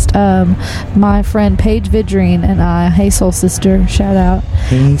podcast. My friend Paige Vidrine and I. Hey, soul sister. Shout out.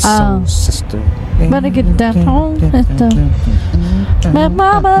 Hey, soul sister. Better get down home. My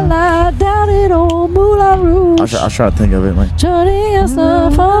mama lied down at old Moulin Rouge. I'll try to think of it. Like Johnny us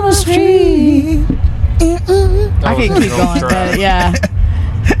up on the street. I can keep going, but yeah.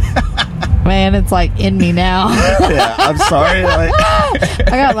 Man, it's like in me now. Yeah, I'm sorry. I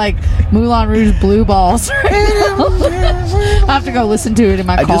got like Moulin Rouge blue balls. I have to go listen to it in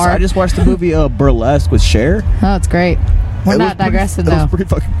my car. I just watched the movie Burlesque with Cher. Oh, it's great. We're not digressing though. It was pretty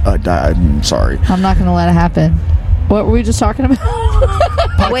fucking. I'm sorry. I'm not going to let it happen. What were we just talking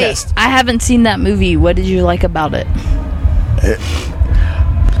about? Wait, I haven't seen that movie. What did you like about it?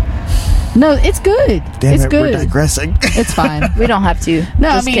 No, it's good. Damn it's it, good. We're digressing. It's fine. We don't have to. No,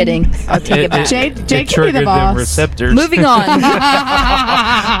 just kidding. I'll take it back. Jade it can be triggered the boss. them receptors. Moving on.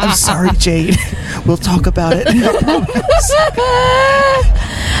 I'm sorry, Jade. We'll talk about it.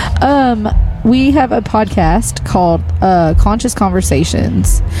 We have a podcast called Conscious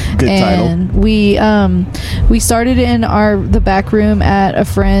Conversations. Good and title. We started in the back room at a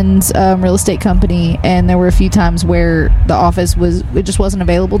friend's real estate company, and there were a few times where the office just wasn't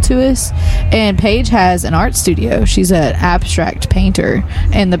available to us. And Paige has an art studio. She's an abstract painter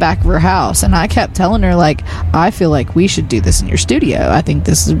in the back of her house, and I kept telling her like, I feel like we should do this in your studio. I think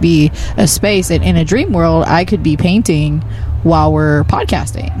this would be a space that in a dream world I could be painting while we're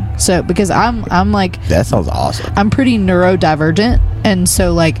podcasting. So because I'm like, that sounds awesome. I'm pretty neurodivergent, and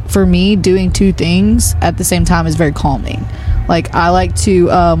so like for me doing two things at the same time is very calming. Like I like to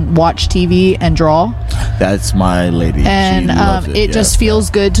watch TV and draw. That's my lady. And she loves it just feels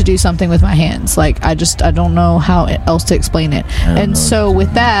good to do something with my hands. Like I don't know how else to explain it. And so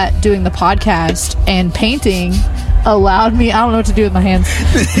with that, doing the podcast and painting allowed me, I don't know what to do with my hands.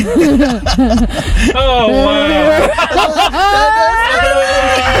 Oh wow.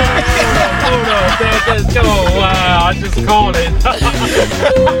 Oh wow, I just called it.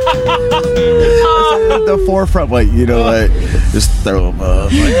 The forefront, like just throw them up.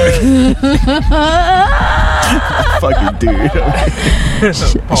 Fucking dude.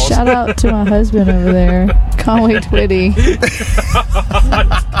 Shout out to my husband over there, Conway Twitty.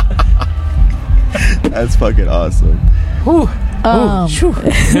 That's fucking awesome.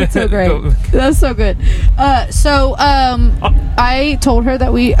 It's so great. That's so good. I told her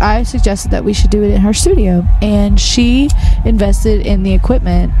that I suggested that we should do it in her studio, and she invested in the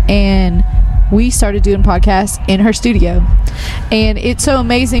equipment, and we started doing podcasts in her studio. And it's so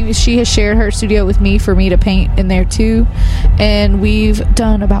amazing. She has shared her studio with me for me to paint in there too, and we've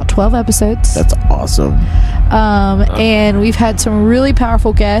done about 12 episodes. That's awesome. And we've had some really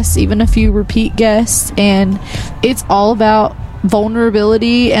powerful guests, even a few repeat guests, and it's all about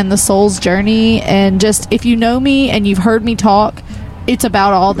vulnerability and the soul's journey. And just, if you know me and you've heard me talk, it's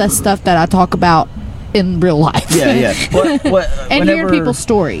about all that stuff that I talk about in real life. Yeah. And hearing people's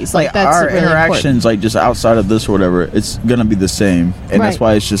stories, like that's our really interactions, important. like just outside of this or whatever, it's gonna be the same, and that's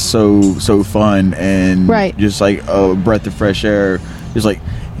why it's just so fun and just like a breath of fresh air. Just like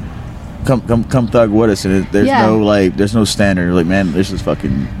come thug with us, and there's no standard. Like, man, let's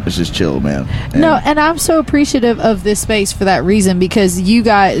just chill, man. And I'm so appreciative of this space for that reason, because you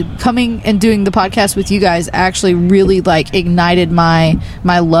guys coming and doing the podcast with you guys actually really like ignited my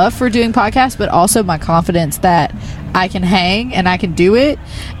love for doing podcasts, but also my confidence that I can hang and I can do it,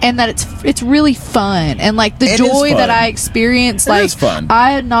 and that it's really fun, and like the It is joy fun. that I experience, It like is fun.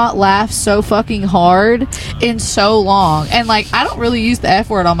 I had not laughed so fucking hard in so long, and like I don't really use the F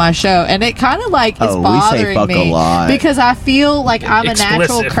word on my show, and it kind of like is Oh, we say bothering fuck a me lot. because I feel like I'm a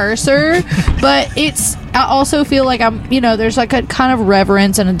natural Explicit. cursor, but I also feel like I'm, there's like a kind of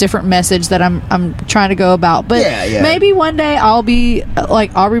reverence and a different message that I'm trying to go about. But Yeah. maybe one day I'll be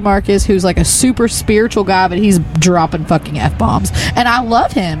like Aubrey Marcus, who's like a super spiritual guy, but he's dropping fucking F-bombs. And I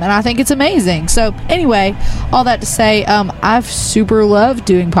love him, and I think it's amazing. So anyway, all that to say, I've super loved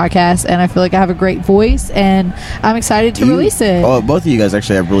doing podcasts, and I feel like I have a great voice, and I'm excited to release it. Oh, both of you guys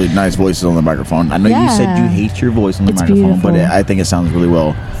actually have really nice voices on the microphone. I know you said you hate your voice on the It's microphone, but beautiful. I think it sounds really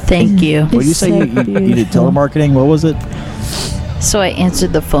well. Thank you. What did you say? so You did beautiful. telemarketing? What was it? So I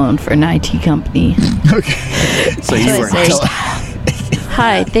answered the phone for an IT company. Okay. So you So I were. say,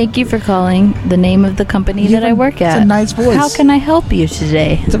 Hi, thank you for calling the name of the company that I work at. It's a nice voice. How can I help you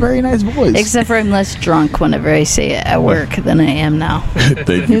today? It's a very nice voice. Except for I'm less drunk whenever I say it at work than I am now.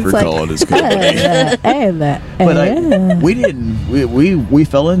 Thank you for like- calling this company. But we didn't. We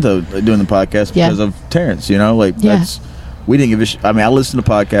fell into doing the podcast Yeah. because of Terrence. Like Yeah. that's. We didn't give a I mean, I listened to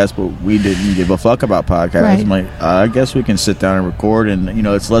podcasts, but we didn't give a fuck about podcasts. Right. I'm like, I guess we can sit down and record, and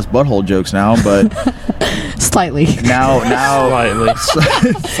it's less butthole jokes now, but Slightly. now Slightly.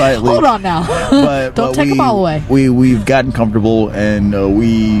 slightly. Hold on now. But Don't take we, them all away. We've gotten comfortable, and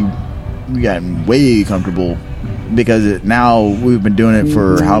we gotten way comfortable because now we've been doing it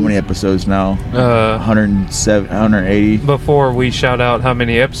for how many episodes now? 107, 180. Before we shout out how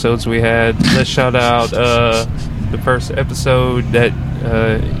many episodes we had, let's shout out the first episode that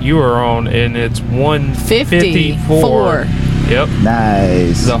you were on, and it's 154. Yep.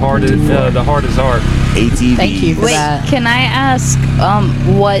 Nice. The heart is art. ATV. Thank you for Wait, that. can I ask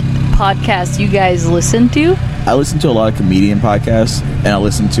what podcast you guys listen to? I listen to a lot of comedian podcasts, and I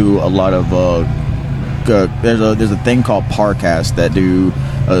listen to a lot of there's a thing called Parcast that do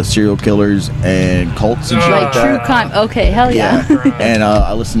serial killers and cults and shit Like like true that. crime. Okay, hell yeah. Yeah, and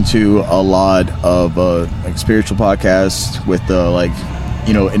I listen to a lot of like spiritual podcasts with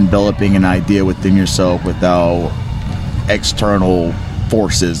enveloping an idea within yourself without external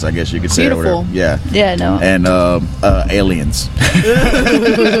forces, I guess you could say. Or Beautiful. whatever. Yeah. Yeah, no. And aliens.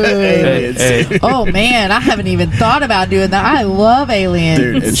 Hey, Oh man, I haven't even thought about doing that. I love aliens.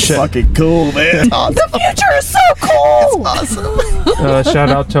 Dude, it's fucking cool, man. The future is so cool. shout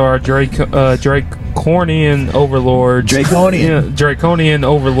out to our Draconian overlords. Draconian. Yeah, Draconian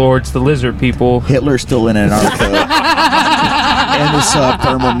overlords, the lizard people. Hitler's still in Antarctica. And the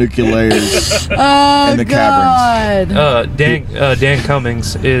thermonuclears. Oh And the caverns. God. Dan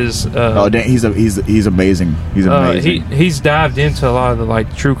Cummings is. Oh, damn, he's amazing. He's amazing. He's dived into a lot of the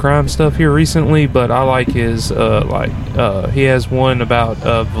true crime stuff here recently, but I like his he has one about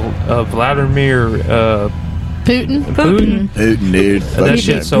Vladimir Putin. Putin. Putin, dude. That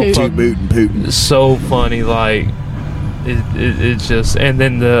shit's so Putin. So funny, it's just, and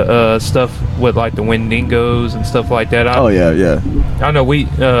then the stuff with the Wendigos and stuff like that. Oh yeah. I know we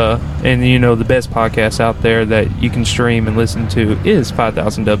and the best podcast out there that you can stream and listen to is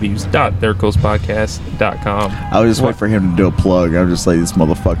 5000ws.theircoastpodcast.com. I was just waiting for him to do a plug. I'm just like this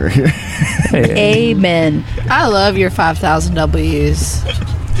motherfucker here. Hey, Amen. I love your 5,000 W's.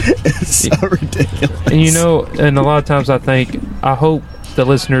 It's so ridiculous. and and a lot of times I hope the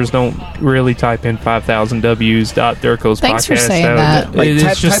listeners don't really type in 5000ws.theircoastpodcast. Thanks for saying that. Like, It's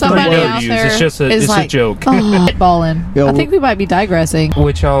type- just type three Somebody the out W's. there It's just is a like, joke. Oh, balling. Yo, I think we might be digressing.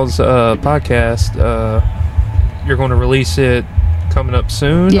 With y'all's podcast, you're going to release it coming up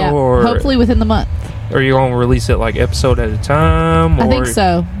soon, Yeah, or hopefully within the month. are you going to release it episode at a time? Or I think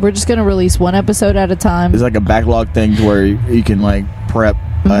so. We're just going to release one episode at a time. It's like a backlog thing to where you can prep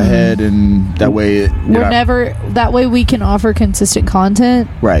ahead, and that way that way we can offer consistent content,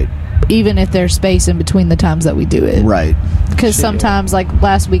 right. even if there's space in between the times that we do it. Right. Because sometimes,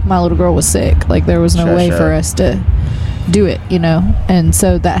 last week, my little girl was sick. There was no Sure, way sure. for us to do it, and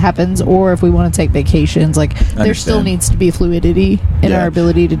so that happens. Or if we want to take vacations, there still Understand. needs to be fluidity in Yeah. our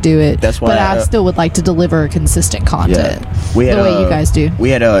ability to do it. That's why but I I- still would like to deliver consistent content We had the way you guys do.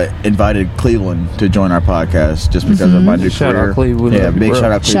 We had invited Cleveland to join our podcast just because of my new Shout career. out Cleveland. Yeah, big Bro.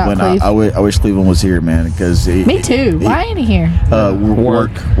 shout out Shout Cleveland. I wish Cleveland was here, man, because Me too. Why ain't he here?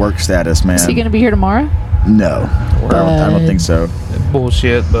 work status, man. Is he going to be here tomorrow? No, I don't think so.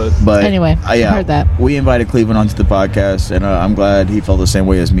 Bullshit, but But Anyway, yeah, heard that. We invited Cleveland onto the podcast, and I'm glad he felt the same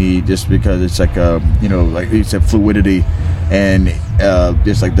way as me, just because it's like you said, fluidity, and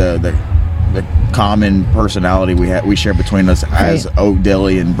just the the common personality we share between us as Oak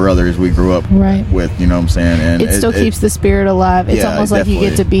Deli and brothers we grew up Right. with. You know what I'm saying? And It still keeps the spirit alive. It's Yeah, almost like you get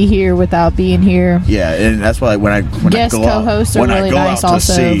definitely. to be here without being here. Yeah, and that's why when I Guest go out, co-hosts are when really I go nice out to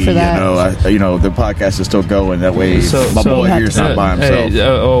also see, for that. you know, the podcast is still going. That way, my boy you here's have not by himself.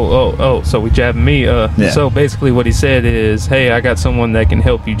 Hey, so we jabbing me. So basically, what he said is, "Hey, I got someone that can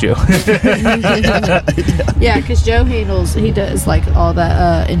help you, Joe." Yeah, because Joe he does like all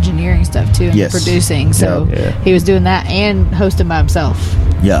that engineering stuff too, and Yes. producing. So Yeah. he was doing that and hosting by himself.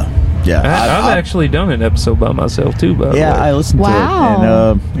 Yeah, I've actually done an episode by myself too. By the way. I listened Wow.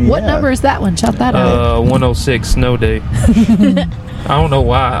 to it. And, What number is that one? Shout that out. 106 Snow Day. I don't know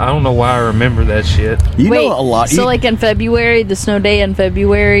why. I remember that shit. You Wait, know a lot. so like in February, the snow day in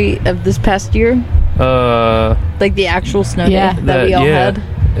February of this past year, like the actual snow Yeah. day that we all had.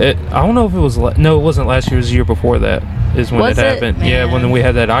 I don't know if it was. No, it wasn't last year. It was the year before that. Is when Was it it? happened. Yeah, Man. when we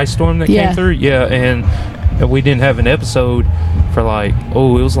had that ice storm that Yeah. came through. Yeah, and we didn't have an episode for like it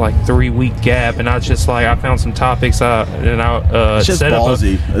was like 3-week gap, and I just like I found some topics it's just set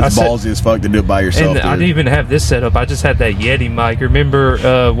ballsy. up. It's ballsy as fuck to do it by yourself. And I didn't even have this set up. I just had that Yeti mic. Remember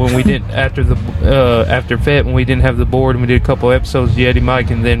when we didn't after FET when we didn't have the board and we did a couple episodes Yeti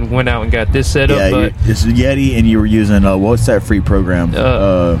mic and then went out and got this set up. Yeah, But it's a Yeti, and you were using what's that free program?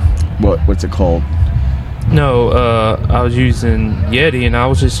 What's it called? no, I was using Yeti and I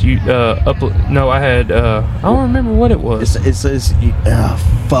was just I had I don't remember what it was. It's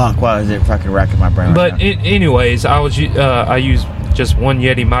fuck. Why is it fucking racking my brain? But right now? anyways, I used just one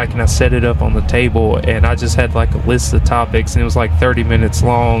Yeti mic and I set it up on the table and I just had like a list of topics and it was like 30 minutes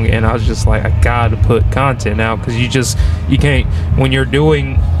long and I was just like I gotta put content out because you can't when you're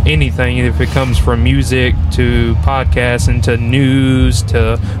doing anything, if it comes from music to podcasts and to news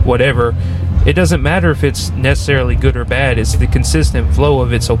to whatever, it doesn't matter if it's necessarily good or bad. It's the consistent flow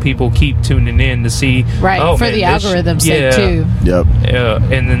of it, so people keep tuning in to see. Right, oh, for man, the this- algorithm's yeah, sake too. Yep.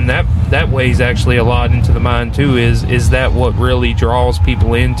 and then that weighs actually a lot into the mind too. Is that what really draws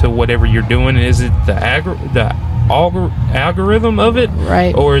people into whatever you're doing? Is it the algorithm of it,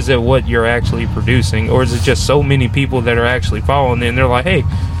 Right. or is it what you're actually producing, or is it just so many people that are actually following it and they're like, hey,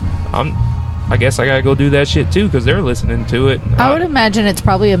 I guess I gotta go do that shit too because they're listening to it. I would imagine it's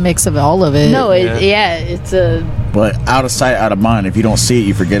probably a mix of all of it. No, Yeah. it's a But out of sight, out of mind. If you don't see it,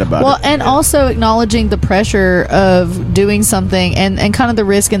 you forget about Well, it. and also acknowledging the pressure of doing something and kind of the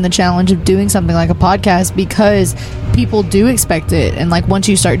risk and the challenge of doing something like a podcast because people do expect it. And like once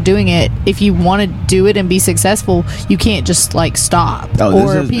you start doing it, if you want to do it and be successful, you can't just like stop. Oh,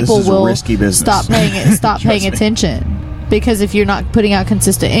 this People is a will risky business. stop paying Trust me. attention. Because if you're not putting out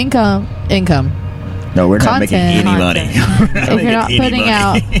consistent income, No, we're not making content. any money. if you're not putting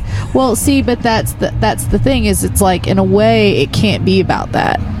out, well, see, but that's the thing is, it's like in a way it can't be about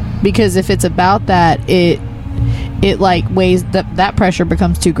that because if it's about that, it like weighs that pressure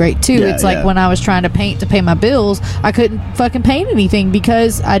becomes too great too. Yeah, It's like yeah. when I was trying to paint to pay my bills, I couldn't fucking paint anything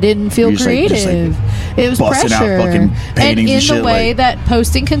because I didn't feel You're just like- creative. It was busting out pressure, fucking and paintings in and the shit, way like- that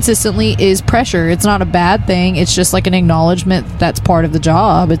posting consistently is pressure. It's not a bad thing. It's just like an acknowledgement that's part of the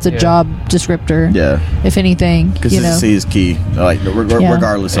job. It's a Yeah. job descriptor. Yeah. If anything, you know. Consistency is key. Like Yeah.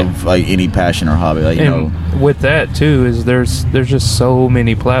 regardless of like any passion or hobby. Like and with that too is there's just so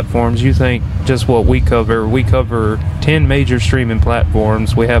many platforms. You think just what we cover 10 major streaming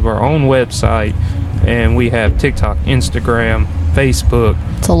platforms. We have our own website and we have TikTok, Instagram, Facebook,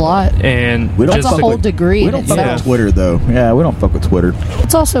 It's a lot. and we don't That's a fuck whole with, degree We in don't fuck itself. with Twitter though. Yeah, we don't fuck with Twitter.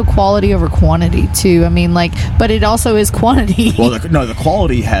 It's also quality over quantity too. I mean, like, but it also is quantity. Well, the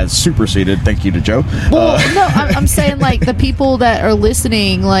quality has superseded. Thank you to Joe. Well, no, I'm saying like the people that are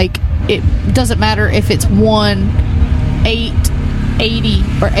listening, like it doesn't matter if it's 1, 8, 80,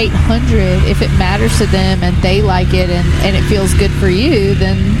 or 800. If it matters to them and they like it and it feels good for you,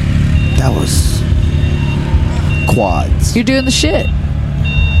 then That was quads. you're doing the shit.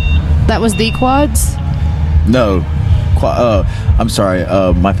 That was the quads. No. I'm sorry.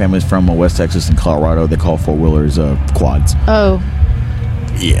 My family's from West Texas and Colorado. They call four-wheelers quads. Oh,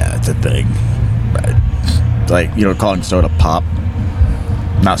 Yeah, it's a thing. But, like, calling soda pop.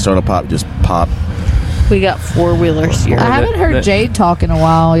 Not soda pop, just pop. we got 4-wheelers here. I haven't heard Jade talk in a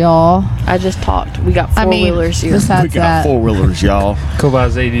while, y'all. I just talked. We got I mean, 4-wheelers here. besides We got that, four-wheelers, y'all.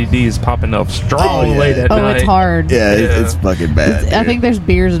 Kova's ADD is popping up strong Oh, yeah. late at oh, night. it's hard. Yeah, Yeah. It's fucking bad. I dude. think there's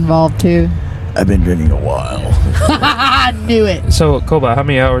beers involved too. I've been drinking a while. I knew it. So, Kova, how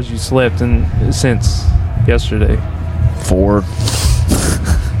many hours you slept since yesterday? 4.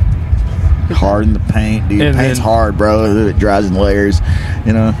 Hard in the paint, dude. And Paint's then- hard, bro. It dries in layers.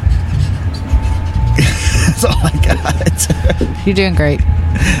 That's all I got. You're doing great.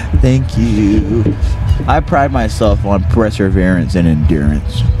 Thank you. I pride myself on perseverance and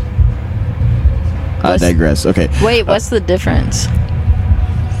endurance. I digress. Okay. Wait, what's the difference?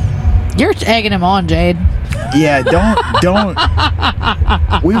 You're egging him on, Jade. Yeah, don't.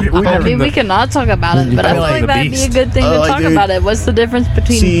 We I mean, we cannot talk about it, but I feel like that'd be a good thing to talk dude. about it. What's the difference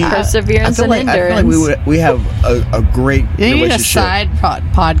between perseverance and endurance? I feel like we have a great You need a relationship. side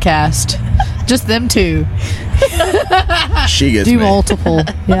podcast. Just them two. She gets Do me. multiple.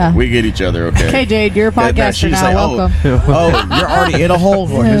 Yeah. We get each other. Okay. Okay, Jade, you're a podcaster she's now. like, Welcome. Oh, you're already in a hole.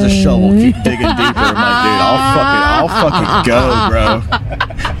 Well, here's a shovel. Keep digging deeper. I'm like, dude, I'll fucking go, bro.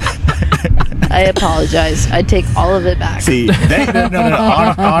 I apologize. I take all of it back. See,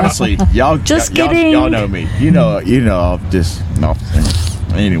 no. Honestly, y'all Just y'all, kidding. Y'all know me. You know. I'm just no.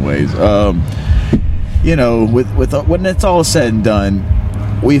 Anyways, with when it's all said and done,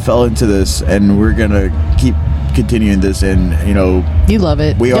 we fell into this, and we're gonna keep continuing this, and You love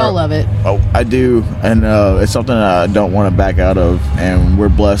it. Y'all love it. Oh, I do, and it's something that I don't want to back out of, and we're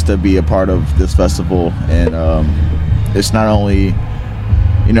blessed to be a part of this festival, and it's not only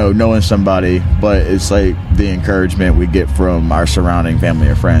knowing somebody, but it's like the encouragement we get from our surrounding family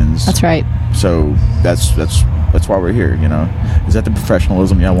and friends. That's right. So that's why we're here. Is that the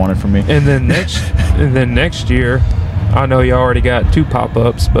professionalism y'all wanted from me? And then next year, I know you already got 2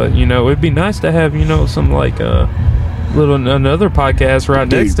 pop-ups, but it'd be nice to have some like another podcast right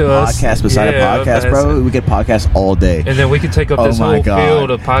next to us. Podcast beside a podcast, bro. We get podcasts all day. And then we could take up this whole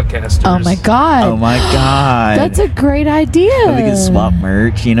field of podcasters. Oh my god. That's a great idea. And we can swap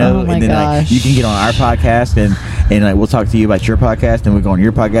merch, Oh my and then gosh. you can get on our podcast and we'll talk to you about your podcast, and we go on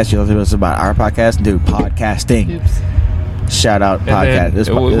your podcast, you'll talk to us about our podcast and do podcasting. Oops. Shout out podcast.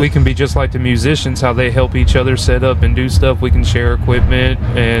 And then we can be just like the musicians, how they help each other set up and do stuff. We can share equipment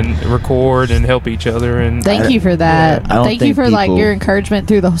and record and help each other. And Thank you for that. I don't Thank you think for like people- your encouragement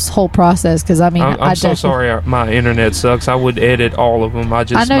through the whole process. Because I I'm so sorry my internet sucks. I would edit all of them. I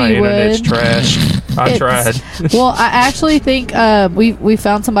know my you internet's would. trash. I tried. Well, I actually think we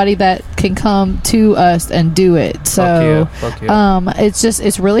found somebody that can come to us and do it. So Fuck yeah.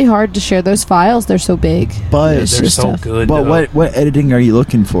 it's really hard to share those files. They're so big. But It's They're just so tough. good. But though. what editing are you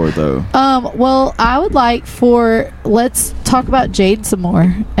looking for though? Well, I would like let's talk about Jade some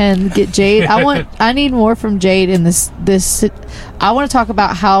more and get Jade. I need more from Jade in this. I want to talk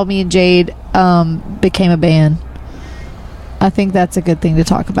about how me and Jade became a band. I think that's a good thing to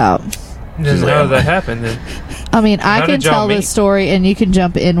talk about. Just how did that happen then? I mean, How I can did y'all tell meet? this story and you can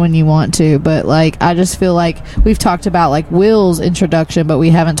jump in when you want to, but like I just feel like we've talked about like Will's introduction, but we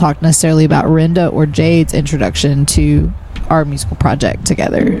haven't talked necessarily about Rinda or Jade's introduction to our musical project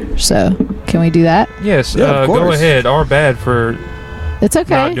together. So, can we do that? Yes, Yeah, of go course. ahead. Our bad for It's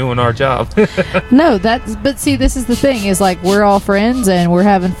okay. not doing our job. No, but see, this is the thing is like we're all friends and we're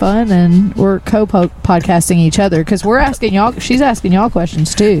having fun and we're podcasting each other because we're asking y'all. She's asking y'all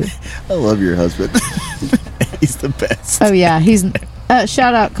questions too. I love your husband. He's the best. Oh yeah, he's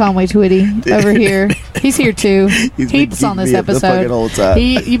shout out Conway Twitty over here. He's here too. He's been He's on this keeping me up the fucking episode. whole time.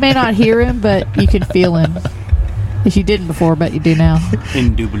 You may not hear him, but you can feel him. If you didn't before, but you do now.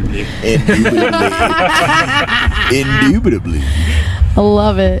 Indubitably. Indubitably. I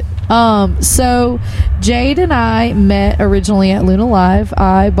love it. So Jade and I met originally at Luna Live.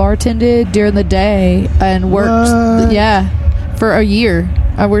 I bartended during the day and worked, for a year.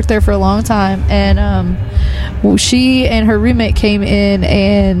 I worked there for a long time, and she and her roommate came in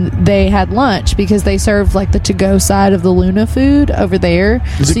and they had lunch because they served like the to-go side of the Luna food over there.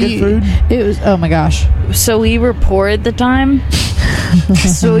 Is it good food? It was. Oh my gosh. So we were poor at the time.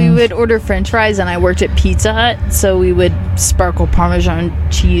 So we would order french fries, and I worked at Pizza Hut, so we would sparkle Parmesan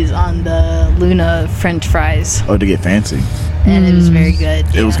cheese on the Luna french fries, Oh, to get fancy. and it was very good.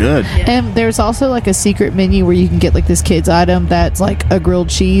 It was good. And there's also like a secret menu where you can get like this kids item that's like a grilled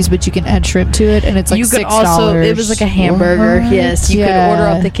cheese, but you can add shrimp to it, and it's like You could $6. also, it was like a hamburger. What? Yes, you Yeah. could order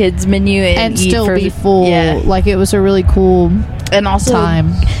off the kids menu and eat still for, be full. Yeah, Like it was a really cool and also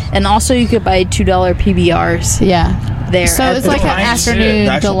time. and also you could buy $2 PBRs Yeah. there. So at it's the like an pints, afternoon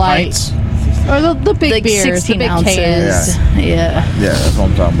The actual delight. pints. Or the big like beers, 16 the big ounces. cans. Yeah. Yeah, that's what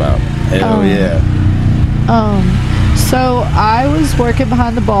I'm talking about. Hell Oh. yeah. So I was working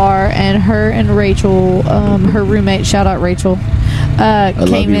behind the bar, and her and Rachel, her roommate, shout out Rachel, I love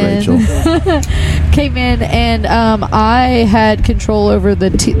came you, in. Rachel. Came in, and I had control over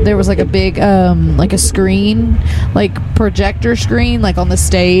there was like a big like a screen, like projector screen, like on the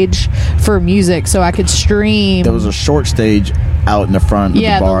stage for music, so I could stream. There was a short stage out in the front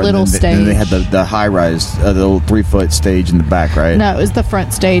Yeah, of the the bar. little and then they had stage. the high rise, the little 3-foot stage in the back, right? No, it was the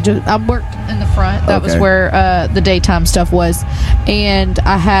front stage. I worked in the front. That was Okay. where the daytime stuff was, and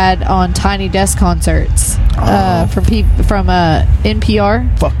I had on Tiny Desk concerts from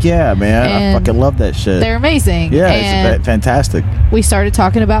NPR. Fuck yeah, man! I And fucking love that shit. They're amazing. Yeah, and it's fantastic. we started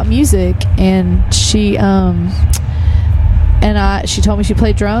talking about music, and she she told me she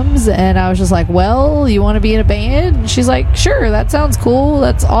played drums, and I was just like, well, you want to be in a band? And she's like, sure, that sounds cool,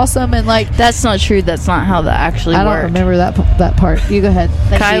 that's awesome. And like, That's not true. That's not how that actually I don't worked. remember that part. You go ahead.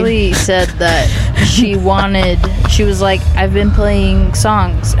 Thank you. Kylie said that she was like, I've been playing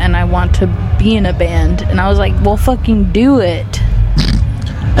songs and I want to be in a band. And I was like, well, fucking do it.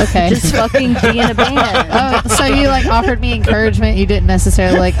 Okay. Just fucking be in a band. Oh, so you like offered me encouragement. You didn't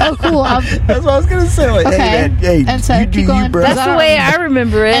necessarily like, oh, cool. That's what I was gonna say. Like, Okay. hey, man, hey, And so you keep do going. you, bro. That's the way I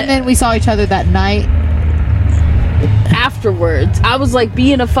remember it. And then we saw each other that night. afterwards, I was like,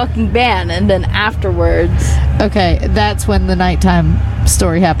 be in a fucking band. And then afterwards, Okay, that's when the nighttime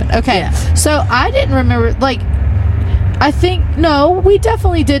story happened. Okay, Yeah. so I didn't remember, like, I think, no, we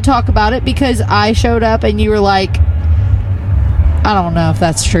definitely did talk about it because I showed up and you were like, I don't know if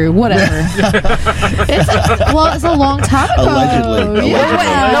that's true. Whatever. It's a long time ago. Allegedly.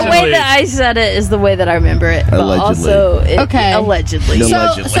 Yeah. the way that I said it is the way that I remember it. But Allegedly. also, Okay. allegedly. No. So,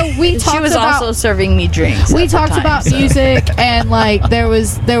 Allegedly. so we talked She was about, also serving me drinks. we at the talked time, about so. music and like there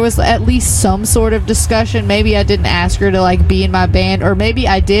was at least some sort of discussion. Maybe I didn't ask her to like be in my band, or maybe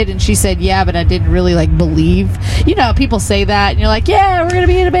I did and she said yeah, but I didn't really like believe. You know, people say that and you're like, yeah, we're gonna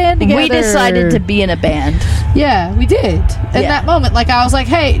be in a band together. We decided to be in a band. Yeah, we did. In that moment, like I was like,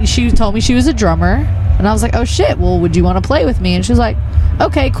 hey, she told me she was a drummer, and I was like, oh shit, well, would you want to play with me? And she was like,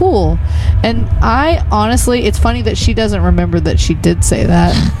 okay, cool. And I honestly, it's funny that she doesn't remember that she did say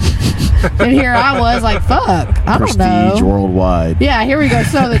that. And here I was like, fuck, I don't know. Prestige worldwide. Yeah, here we go.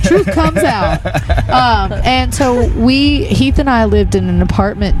 So the truth comes out. And so Heath and I lived in an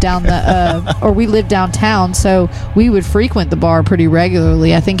apartment down or we lived downtown, so we would frequent the bar pretty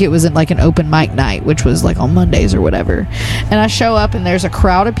regularly. I think it was in like an open mic night, which was like on Mondays or whatever. And I show up and there's a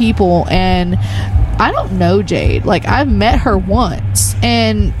crowd of people, and I don't know Jade. Like, I've met her once,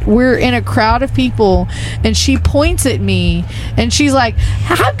 and we're in a crowd of people, and she points at me, and she's like,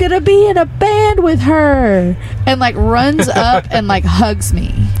 I'm gonna be in a band with her, and like runs up and like hugs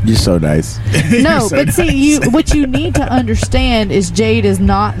me. You're so nice. No, You're so but see, nice. what you need to understand is Jade is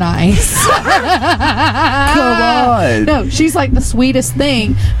not nice. Come on. No, she's like the sweetest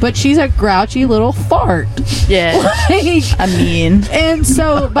thing, but she's a grouchy little fart. Yeah. Like, I mean, and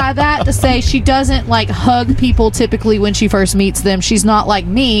so by that to say she doesn't like hug people typically when she first meets them. She's not like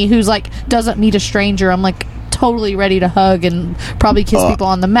me, who's like doesn't meet a stranger. I'm like totally ready to hug and probably kiss people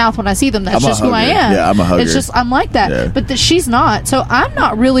on the mouth when I see them. That's I'm a just who I hugger. am. Yeah, I'm a hugger. It's just I'm like that. Yeah. But she's not. So I'm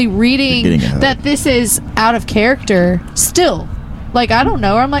not really reading You're getting a hug. that this is out of character still. Like, I don't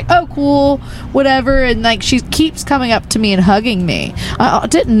know her. I'm like, oh, cool, whatever. And, like, she keeps coming up to me and hugging me. I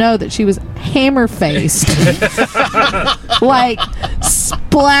didn't know that she was hammer-faced. Like,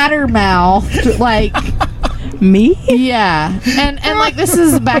 splatter-mouthed. Like, me? yeah. And, like, this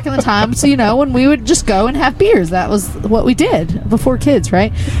is back in the time, so, you know, when we would just go and have beers. That was what we did before kids,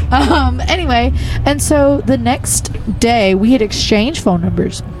 right? Anyway, and so the next day, we had exchanged phone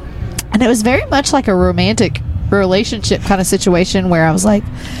numbers. And it was very much like a romantic relationship kind of situation where I was like,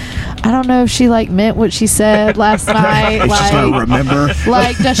 I don't know if she like meant what she said last night. She's gonna remember.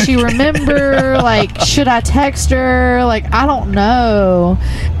 Like, does she remember? Like, should I text her? Like, I don't know.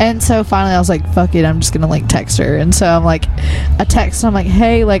 And so finally I was like, fuck it, I'm just gonna like text her. And so I'm like, I text, I'm like,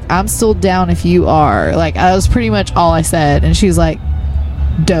 hey, like, I'm still down if you are. Like, that was pretty much all I said. And she was like,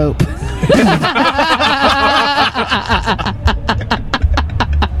 dope.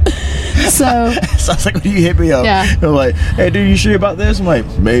 So Sounds like when you hit me up. Yeah. I'm like, hey, dude, you sure about this? I'm like,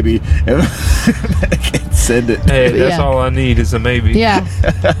 maybe. And I can't send it. Hey, that's Yeah. all I need is a maybe. yeah,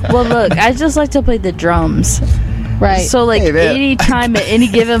 Well, look, I just like to play the drums. right. So, like, Hey, man. any time at any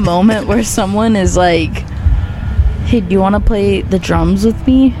given moment where someone is like, hey, do you want to play the drums with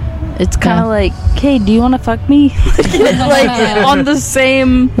me? It's kind of Yeah. like, hey, do you want to fuck me? Like, on the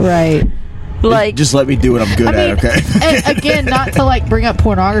same, right. like, Just let me do what I'm good I mean, at, okay? and again, not to like bring up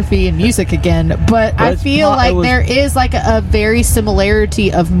pornography and music again, but I it's feel not- like it was- there is like a very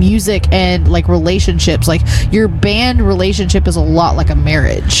similarity of music and like relationships. Like, your band relationship is a lot like a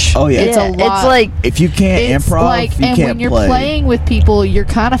marriage. Oh, yeah. it's yeah, a lot. it's like, If you can't It's improv, like, you and can't when you're play. playing with people, you're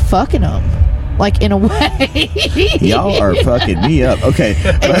kind of fucking them. like in a way. Y'all are fucking me up. Okay.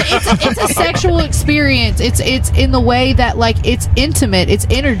 It's a sexual experience. It's in the way that like it's intimate. It's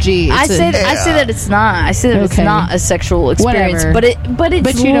energy. I say that it's not. I say that it's Okay. not a sexual experience, Whatever. but it's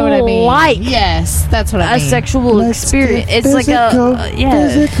But you know what I mean. like Yes, that's what I a mean. sexual experience. It's like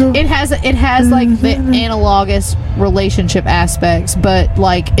It has like the analogous relationship aspects, but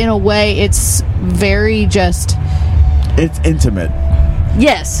like in a way, it's very just It's intimate.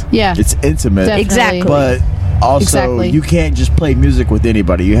 yes. yeah. It's intimate. Definitely. Exactly. But also, Exactly. you can't just play music with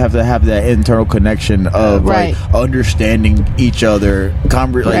anybody. You have to have that internal connection of Right. like understanding each other, like,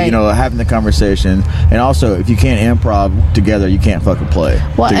 Right. you know, having the conversation. And also, if you can't improv together, you can't fucking play.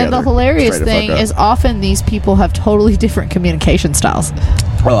 Well, and the together. hilarious Straight the thing fuck up. is often these people have totally different communication styles.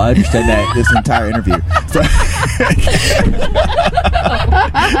 Oh, I understand that this entire interview. So-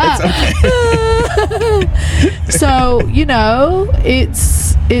 So you know,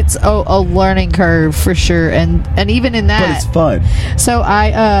 it's a learning curve for sure, and even in but that, it's fun. so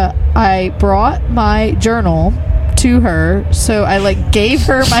I brought my journal to her, so I like gave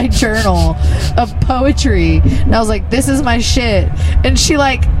her my journal of poetry, and I was like, "This is my shit," and she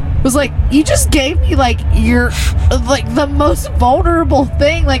like was like, "You just gave me like your like the most vulnerable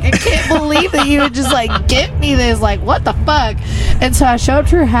thing. Like I can't believe that you would just like give me this. Like what the fuck?" And so I showed up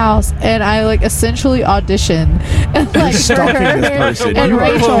to her house and I like essentially auditioned and like for Stalking her this person. and You are-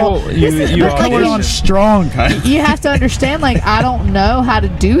 Rachel. You But, like, Coming on strong, kind of. you have to understand, like, I don't know how to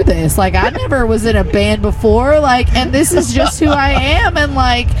do this. Like, I never was in a band before. Like, and this is just who I am. And,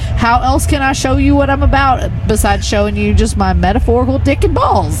 like, how else can I show you what I'm about besides showing you just my metaphorical dick and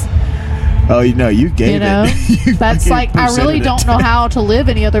balls? Oh, you know, you gave You know? it. You That's fucking like, I really presented don't it. know how to live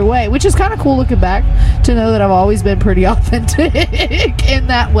any other way, which is kind of cool looking back to know that I've always been pretty authentic in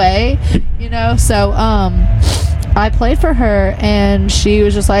that way, you know? So, I played for her and she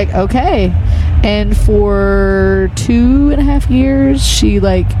was just like, okay. And for 2.5 years, she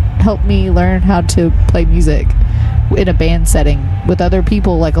like helped me learn how to play music in a band setting with other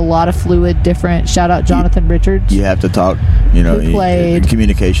people, like a lot of fluid, different. Shout out Jonathan Richards. You have to talk, you know, Who played-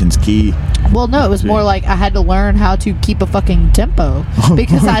 communication's key. Well, no, it was more like I had to learn how to keep a fucking tempo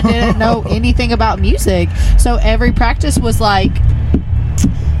because I didn't know anything about music. So every practice was like,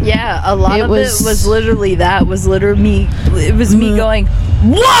 Yeah, a lot It of was- it was literally that. Was literally me. It was me going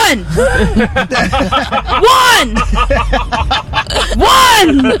 1, 1,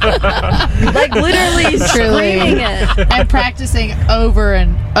 1, like literally screaming it. and practicing over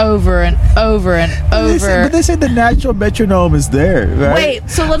and over and over and over. But they say the natural metronome is there, right? Wait,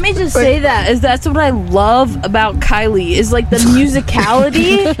 so let me just say that's what I love about Kylie is like the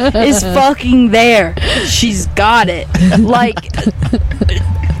musicality is fucking there. She's got it. Like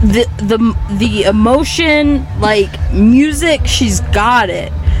the emotion, like music, she's got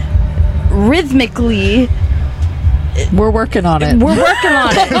it. Rhythmically, We're working on it. we're working on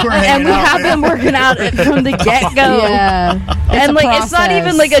it, and we have been working on it from the get go. Yeah, And like it's not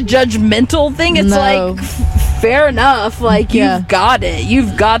even like a judgmental thing. It's No. like fair enough. Like Yeah. you've got it.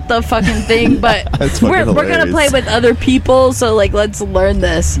 You've got the fucking thing. But That's fucking we're gonna hilarious. play with other people. So like let's learn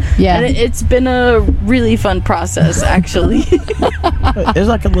this. Yeah. And it's been a really fun process actually. There's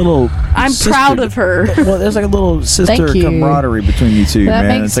like a little. I'm proud of her. Well, there's like a little sister Thank you. camaraderie between you two, That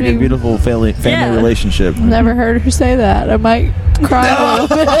man. makes It's like me- a beautiful family Yeah. relationship. Never heard her say that. I might cry a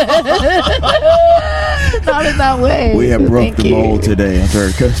little bit. Not in that way. We have broke Thank the you. mold today after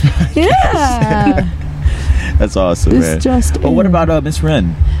our Christmas. Yeah. That's awesome, This man. just Well, what in. about Miss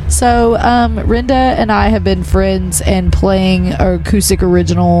Wren? So, Rinda and I have been friends and playing acoustic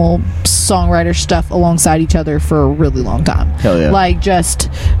original songwriter stuff alongside each other for a really long time. Hell yeah. Like just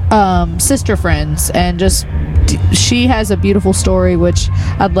sister friends, and just she has a beautiful story, which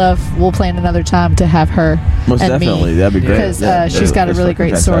I'd love. We'll plan another time to have her Most and definitely, me, that'd be great. because Yeah, she's got a that's really fucking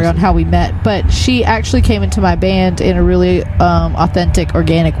great story on fantastic. how we met. But she actually came into my band in a really authentic,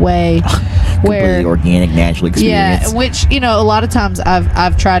 organic way, Completely where organic, natural experience. yeah, which a lot of times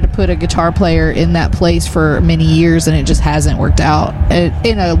I've tried to put a guitar player in that place for many years, and it just hasn't worked out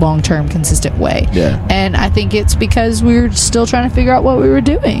in a long-term, consistent way. Yeah. And I think it's because we were still trying to figure out what we were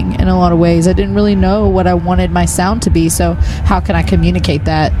doing in a lot of ways. I didn't really know what I wanted my sound to be, so how can I communicate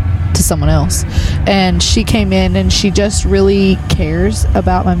that to someone else? And she came in and she just really cares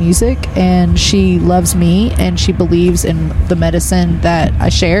about my music, and she loves me, and she believes in the medicine that I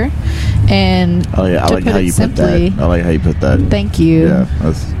share. And Oh yeah, I to like put how it you simply, put that. I like how you put that. thank you. Yeah,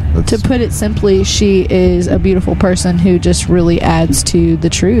 that's To put it simply, she is a beautiful person who just really adds to the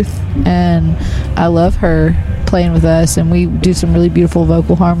truth, and I love her playing with us, and we do some really beautiful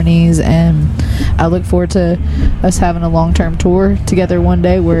vocal harmonies, and I look forward to us having a long-term tour together one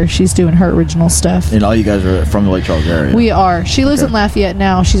day where she's doing her original stuff. And all you guys are from the Lake Charles area. We are. She lives in Lafayette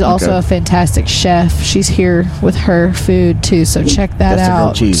now. She's also Okay. a fantastic chef. She's here with her food too, so check that That's the out.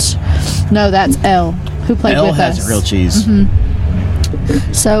 grilled cheese. No, that's Elle, who played Elle with has us. real cheese.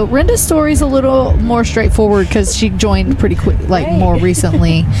 So Renda's story's a little more straightforward because she joined pretty quick, like more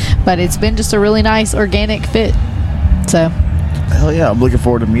recently, but it's been just a really nice organic fit. So Hell yeah, I'm looking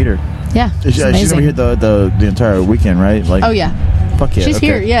forward to meet her. yeah, She's she's gonna be amazing. here the entire weekend, right? Like, Oh yeah, fuck yeah. she's okay.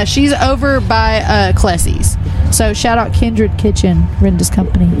 here. Yeah, she's over by Clessy's. So shout out Kindred Kitchen, Renda's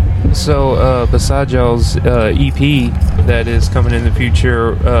company. So, besides y'all's EP that is coming in the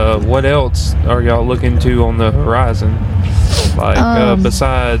future, what else are y'all looking to on the horizon? Like,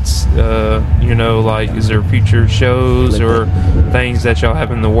 besides, like, is there future shows or things that y'all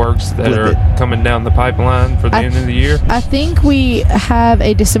have in the works that Flip are coming down the pipeline for the end of the year? I think we have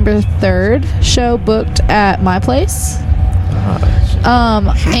a December 3rd show booked at my place. And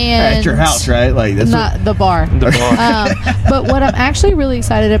At your house, right? Like that's not the bar. The bar. But what I'm actually really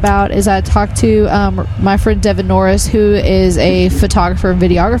excited about is I talked to my friend Devin Norris, who is a photographer and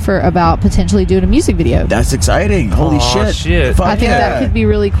videographer, about potentially doing a music video. that's exciting. Holy Aw, shit! shit. Fuck I think yeah. that could be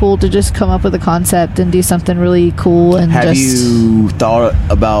really cool to just come up with a concept and do something really cool and Have just you thought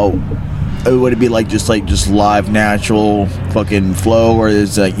about? Would it be like just live, natural, fucking flow, or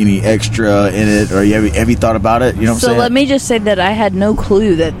is like any extra in it, or have you thought about it? You know what I'm So saying? let me just say that I had no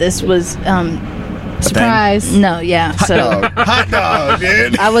clue that this was. surprise. No, yeah. So Hot dog,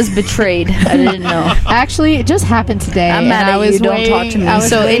 dude. I was betrayed. I didn't know. Actually, it just happened today. I'm mad and I at was you. Don't talk waiting- to me. I was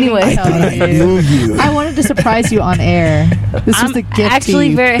So waiting to anyway. tell I knew you. I wanted to surprise you on air. This was I'm the gift. to actually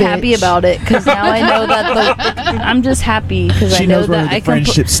you, very happy bitch. about it because now I know that I'm just happy because I She know knows where that the I can.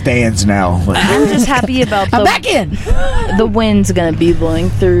 friendship stands now. Like, I'm just happy about I'm back in. the wind's gonna be blowing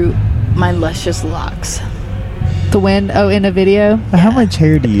through my luscious locks. The wind. Oh, in a video. how much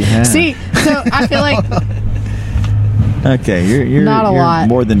hair do you have? See, so I feel like Okay, you're Not a you're lot.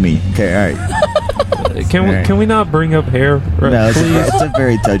 more than me. Okay, all right. Can we not bring up hair? Right, No, please? it's a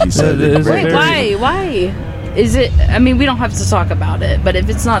very touchy subject. is Wait, very- why? Is it? I mean, we don't have to talk about it, but if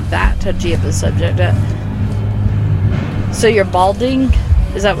it's not that touchy of a subject, so you're balding?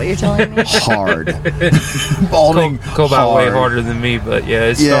 Is that what you're telling me? Hard. Balding. Cobalt way harder than me, but yeah,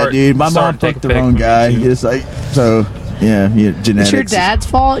 it's Yeah, dude. My mom starting to take fucked the effect wrong for me, guy. too. It's like so. Yeah, genetics. it's your dad's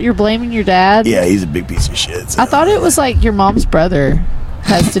fault. You're blaming your dad. Yeah, he's a big piece of shit. So. I thought it was like your mom's brother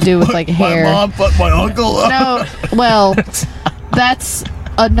has to do with like hair. My mom fucked my uncle up. No, well, that's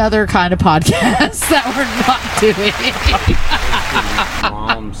another kind of podcast that we're not doing.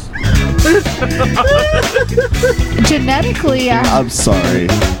 Moms. Genetically, I'm sorry.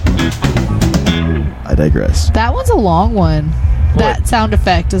 I digress. that one's a long one. That sound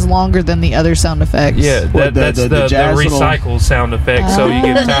effect is longer than the other sound effects. Yeah, What, that's the jazz little- recycle sound effect, so you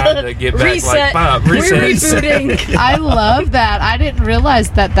get time to get back Reset. like pop, We're reset. rebooting. I love that. I didn't realize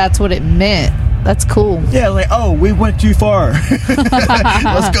that that's what it meant. That's cool. Yeah, like we went too far.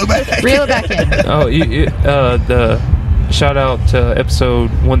 Let's go back. Reel it back in. Oh, the shout out to episode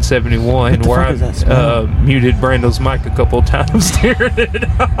 171 the where fuck is that smell? I muted Brando's mic a couple times during it.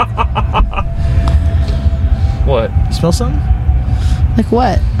 What? You smell something? Like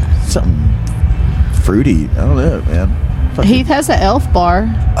what? Something fruity. I don't know, man. Fucking- Heath has an elf bar.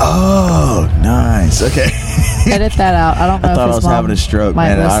 Oh, nice. Okay. Edit that out. I don't know I thought if I his was mom having a stroke,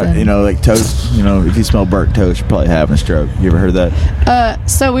 might man. listen. Like toast. If you smell burnt toast, you're probably having a stroke. You ever heard that?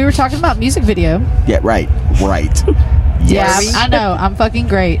 So we were talking about music video. Yeah, right. Yeah, Yes. I know. I'm fucking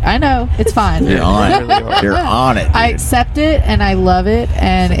great. I know. It's fine. You're on You it. really are. You're on it. I dude. accept it and I love it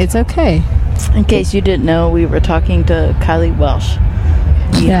and it's okay. In case you didn't know, we were talking to Kylie Welsh,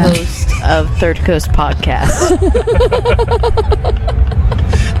 the Yeah. host of Third Coast Podcast.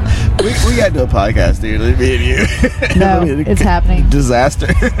 we got to do a podcast, dude. Me and you. No, it's happening. Disaster.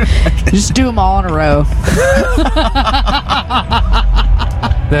 Just do them all in a row.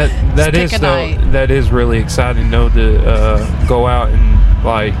 That Just is pick a night. that is really exciting though to go out and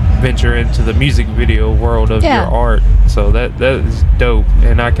like venture into the music video world of Yeah. your art. So that is dope,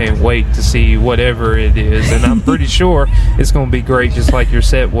 and I can't wait to see whatever it is. And I'm pretty sure it's going to be great, just like your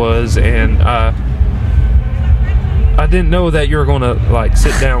set was. And I didn't know that you were going to like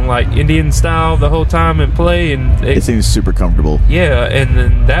sit down like Indian style the whole time and play, and It seems super comfortable. yeah, and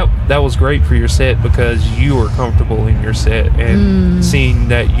then that was great for your set because you were comfortable in your set, and seeing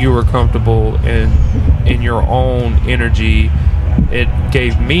that you were comfortable in your own energy it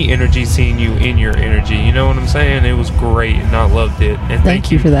gave me energy seeing you in your energy. You know what I'm saying? It was great, and I loved it. And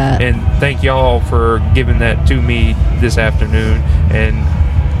Thank you for that. And thank y'all for giving that to me this afternoon. And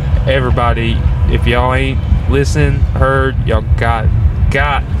everybody, if y'all ain't listened, heard, y'all got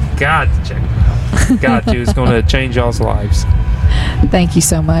to check it out. Got to. It's going to change y'all's lives. Thank you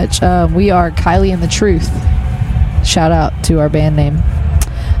so much. We are Kylie and the Truth. Shout out to our band name.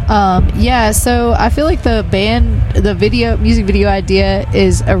 Yeah, so I feel like the music video idea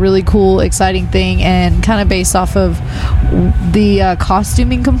is a really cool, exciting thing, and kind of based off of the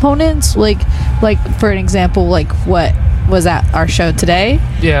costuming components. Like for an example, like what was at our show today.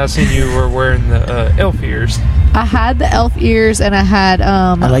 Yeah, I seen you were wearing the elf ears. I had the elf ears, and I had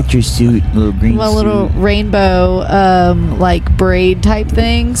I liked your suit, little green my suit. little rainbow like braid type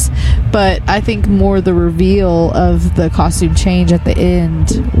things. But I think more the reveal of the costume change at the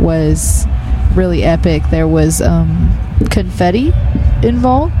end was really epic. There was confetti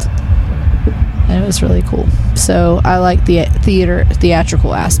involved, and it was really cool. So I like the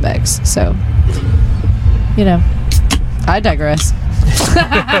theatrical aspects. So, you know, I digress.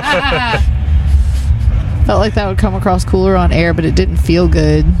 Felt like that would come across cooler on air, but it didn't feel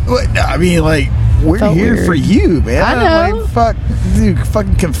good. What? I mean, like, we're Felt here weird. for you, man. I know. Like, fuck, dude,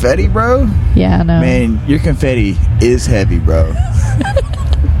 fucking confetti, bro. Yeah, I know. Man, your confetti is heavy, bro.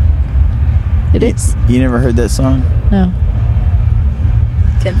 It is. You never heard that song? No.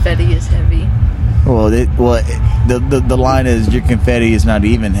 Confetti is heavy. Well, the line is your confetti is not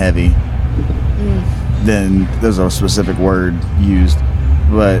even heavy. Then there's a specific word used,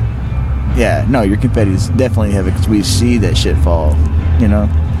 but yeah, no, your confetti is definitely heavy because we see that shit fall. You know.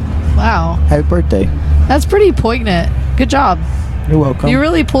 Wow. Happy birthday. That's pretty poignant. Good job. You're welcome. You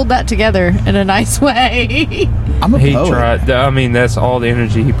really pulled that together in a nice way. I'm a He poet. tried. I mean, that's all the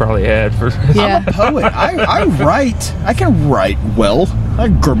energy he probably had for. Yeah. I'm a poet. I write. I can write well. I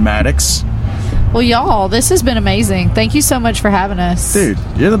have grammatics. Well, y'all, this has been amazing. Thank you so much for having us. Dude,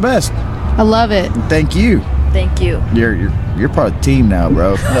 you're the best. I love it. Thank you. Thank you. You're part of the team now,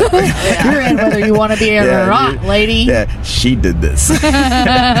 bro. You're in whether you want to be in Yeah, or not, dude. lady. Yeah, she did this.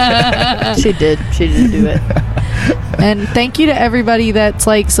 She did. She did do it. And thank you to everybody that's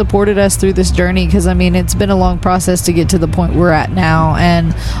like supported us through this journey, because I mean it's been a long process to get to the point we're at now,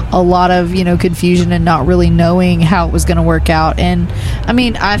 and a lot of, you know, confusion and not really knowing how it was going to work out. And I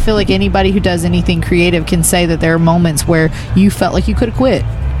mean, I feel like anybody who does anything creative can say that there are moments where you felt like you could have quit.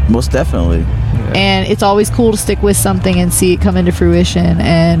 Most definitely. And it's always cool to stick with something and see it come into fruition.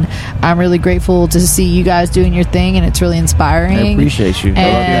 And I'm really grateful to see you guys doing your thing, and it's really inspiring. I appreciate you. I love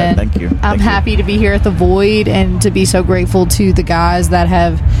you. And Thank you. I'm Thank you. happy to be here at the Void, and to be so grateful to the guys that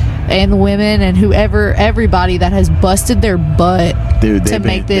have, and the women, and everybody that has busted their butt Dude, to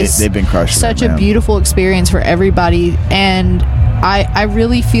make this they've been crushing such it, a man. beautiful experience for everybody. And I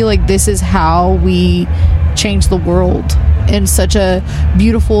really feel like this is how we change the world in such a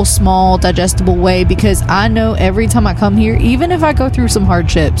beautiful, small, digestible way, because I know every time I come here, even if I go through some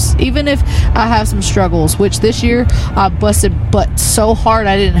hardships, even if I have some struggles, which this year I busted butt so hard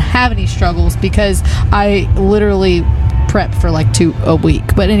I didn't have any struggles because I literally prepped for like a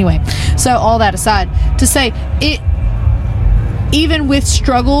week. But anyway, so all that aside, to say it, even with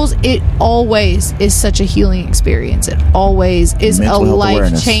struggles, it always is such a healing experience. It always is Mental a health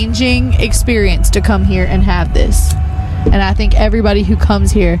awareness. life-changing experience to come here and have this. And I think everybody who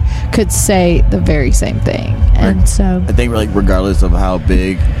comes here could say the very same thing. And Right. so, I think, like, regardless of how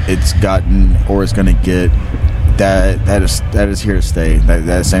big it's gotten or it's going to get, that is here to stay.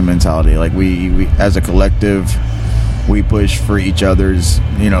 That same mentality. Like, we as a collective, we push for each other's,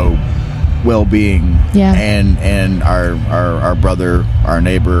 you know, well-being. Yeah. And our brother, our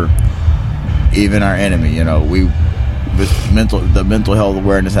neighbor, even our enemy. You know, the mental health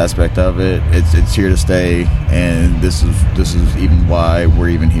awareness aspect of it, it's here to stay, and this is even why we're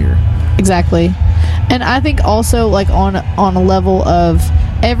even here. exactly. And I think also, like, on a level of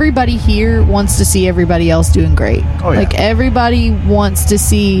everybody here wants to see everybody else doing great. Oh, yeah. Like, everybody wants to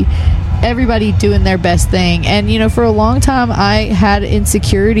see everybody doing their best thing. And, you know, for a long time I had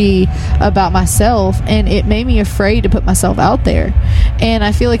insecurity about myself, and it made me afraid to put myself out there. And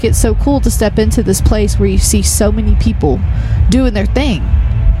I feel like it's so cool to step into this place where you see so many people doing their thing,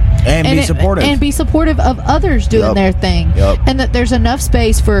 And be supportive. and be supportive of others doing Yup. their thing. Yup. And that there's enough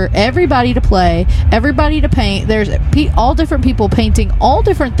space for everybody to play, everybody to paint. There's all different people painting all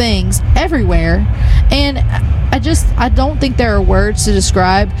different things everywhere. And I don't think there are words to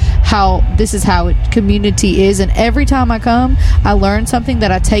describe how community is. And every time I come, I learn something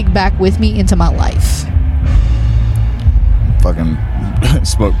that I take back with me into my life. Fucking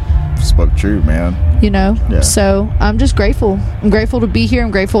spoke spoke true, man. You know, Yeah. so I'm just grateful. I'm grateful to be here.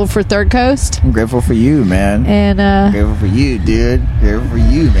 I'm grateful for Third Coast, I'm grateful for you, man. and Grateful for you, dude. Grateful for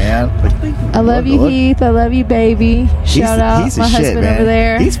you, man. I love you, Heath. I love you, baby. Shout out he's my the shit, husband man. over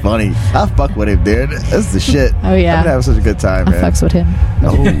there. He's funny. I fuck with him, dude. That's the shit. Oh, yeah. I'm having such a good time, I man. fucks with him.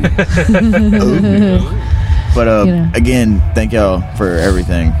 Oh. But You know. again, thank y'all for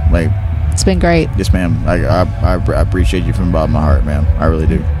everything. Like, It's been great. yes, ma'am. I appreciate you from the bottom of my heart, man. I really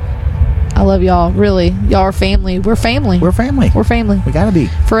do. I love y'all. Really, y'all are family. We're family. We're family. We're family We gotta be.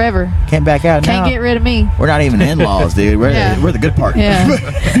 forever. Can't back out Can't now. get rid of me. We're not even in-laws, dude. Yeah. We're the good part.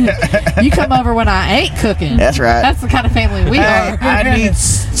 Yeah. You come over when I ain't cooking. That's right. That's the kind of family we Hey, are. I need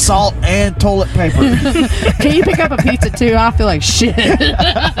salt and toilet paper. Can you pick up a pizza too? I feel like shit.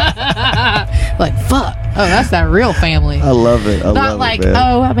 Like fuck. Oh, that's that real family. I love it. I Not love like, it, man.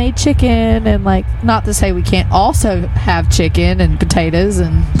 oh, I made chicken, and like, not to say we can't also have chicken and potatoes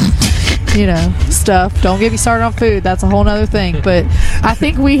and you know stuff. Don't get me started on food. That's a whole nother thing. But I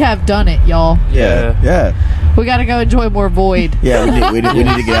think we have done it, y'all. Yeah. We got to go enjoy more Void. Yeah, we need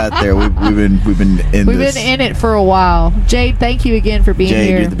to get out there. We've been in We've this. been in it for a while. Jade, thank you again for being Jade,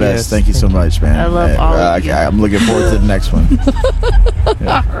 here. you're the best. Yes, Thank you so much, man. I love all of you. I'm looking forward to the next one.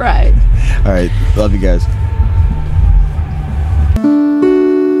 All right. All right, love you guys.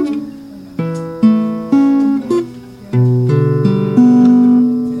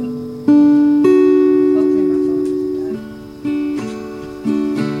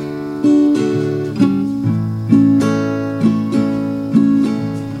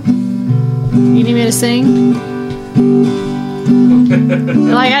 You need me to sing?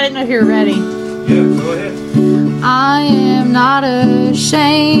 Like, I didn't know if you were ready. Yeah, go ahead. I am not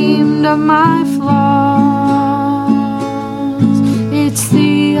ashamed of my flaws. It's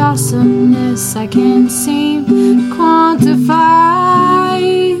the awesomeness I can't seem to quantify.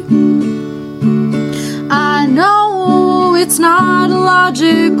 I know it's not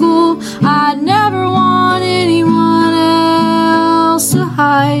logical. I never want anyone else to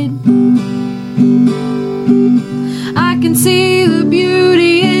hide. I can see the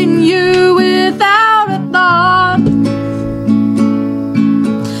beauty in you without a thought.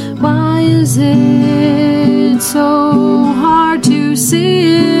 Why is it so hard to see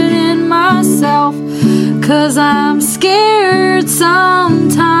it in myself? 'Cause I'm scared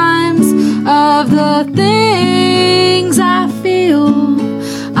sometimes of the things I feel.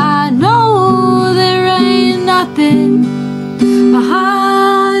 I know there ain't nothing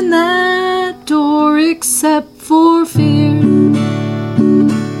behind that door except for fear.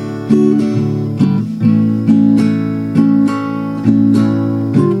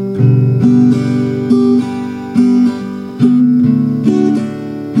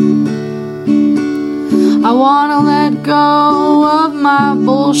 I wanna let go of my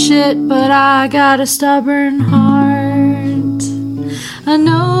bullshit, but I got a stubborn heart. I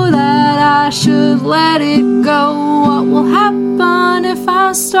know that I should let it go. What will happen if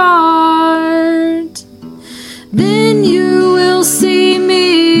I start? Then you will see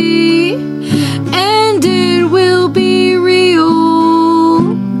me, and it will be real.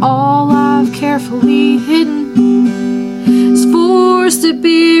 All I've carefully hidden is forced to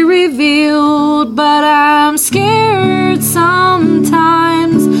be revealed, but I'm scared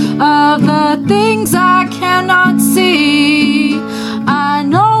sometimes of the things I cannot see. I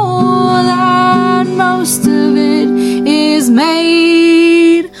know that most of it is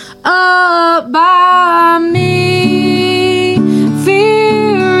made up by me.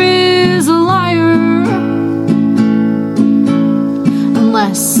 Fear is a liar,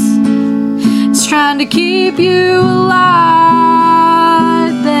 unless it's trying to keep you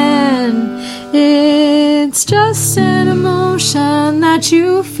alive. Then it's just an emotion that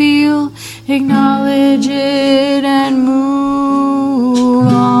you feel. Acknowledge it and move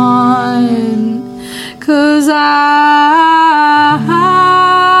on. 'Cause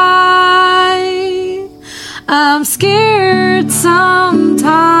I'm scared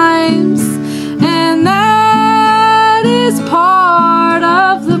sometimes, and that is part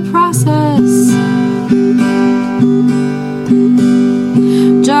of the process.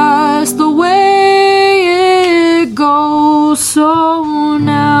 Just the way it goes. So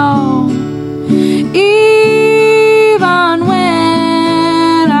now, even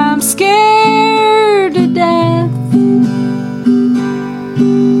when I'm scared to death,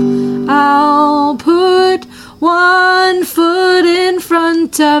 I'll put one foot in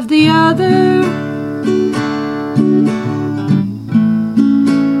front of the other.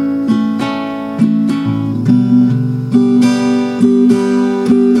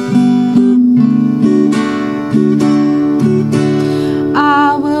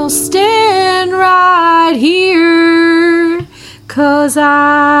 I will stay 'cause I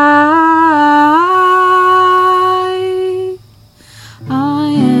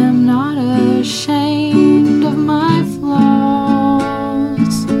am not ashamed of my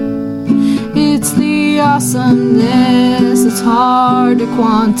flaws. It's the awesomeness that's hard to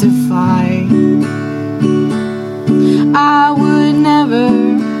quantify. I would never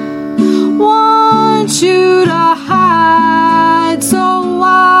want you to hide, so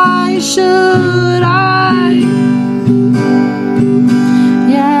why should I?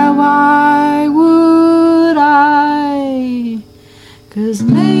 Yeah, why would I? 'Cause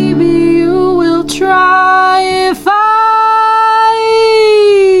maybe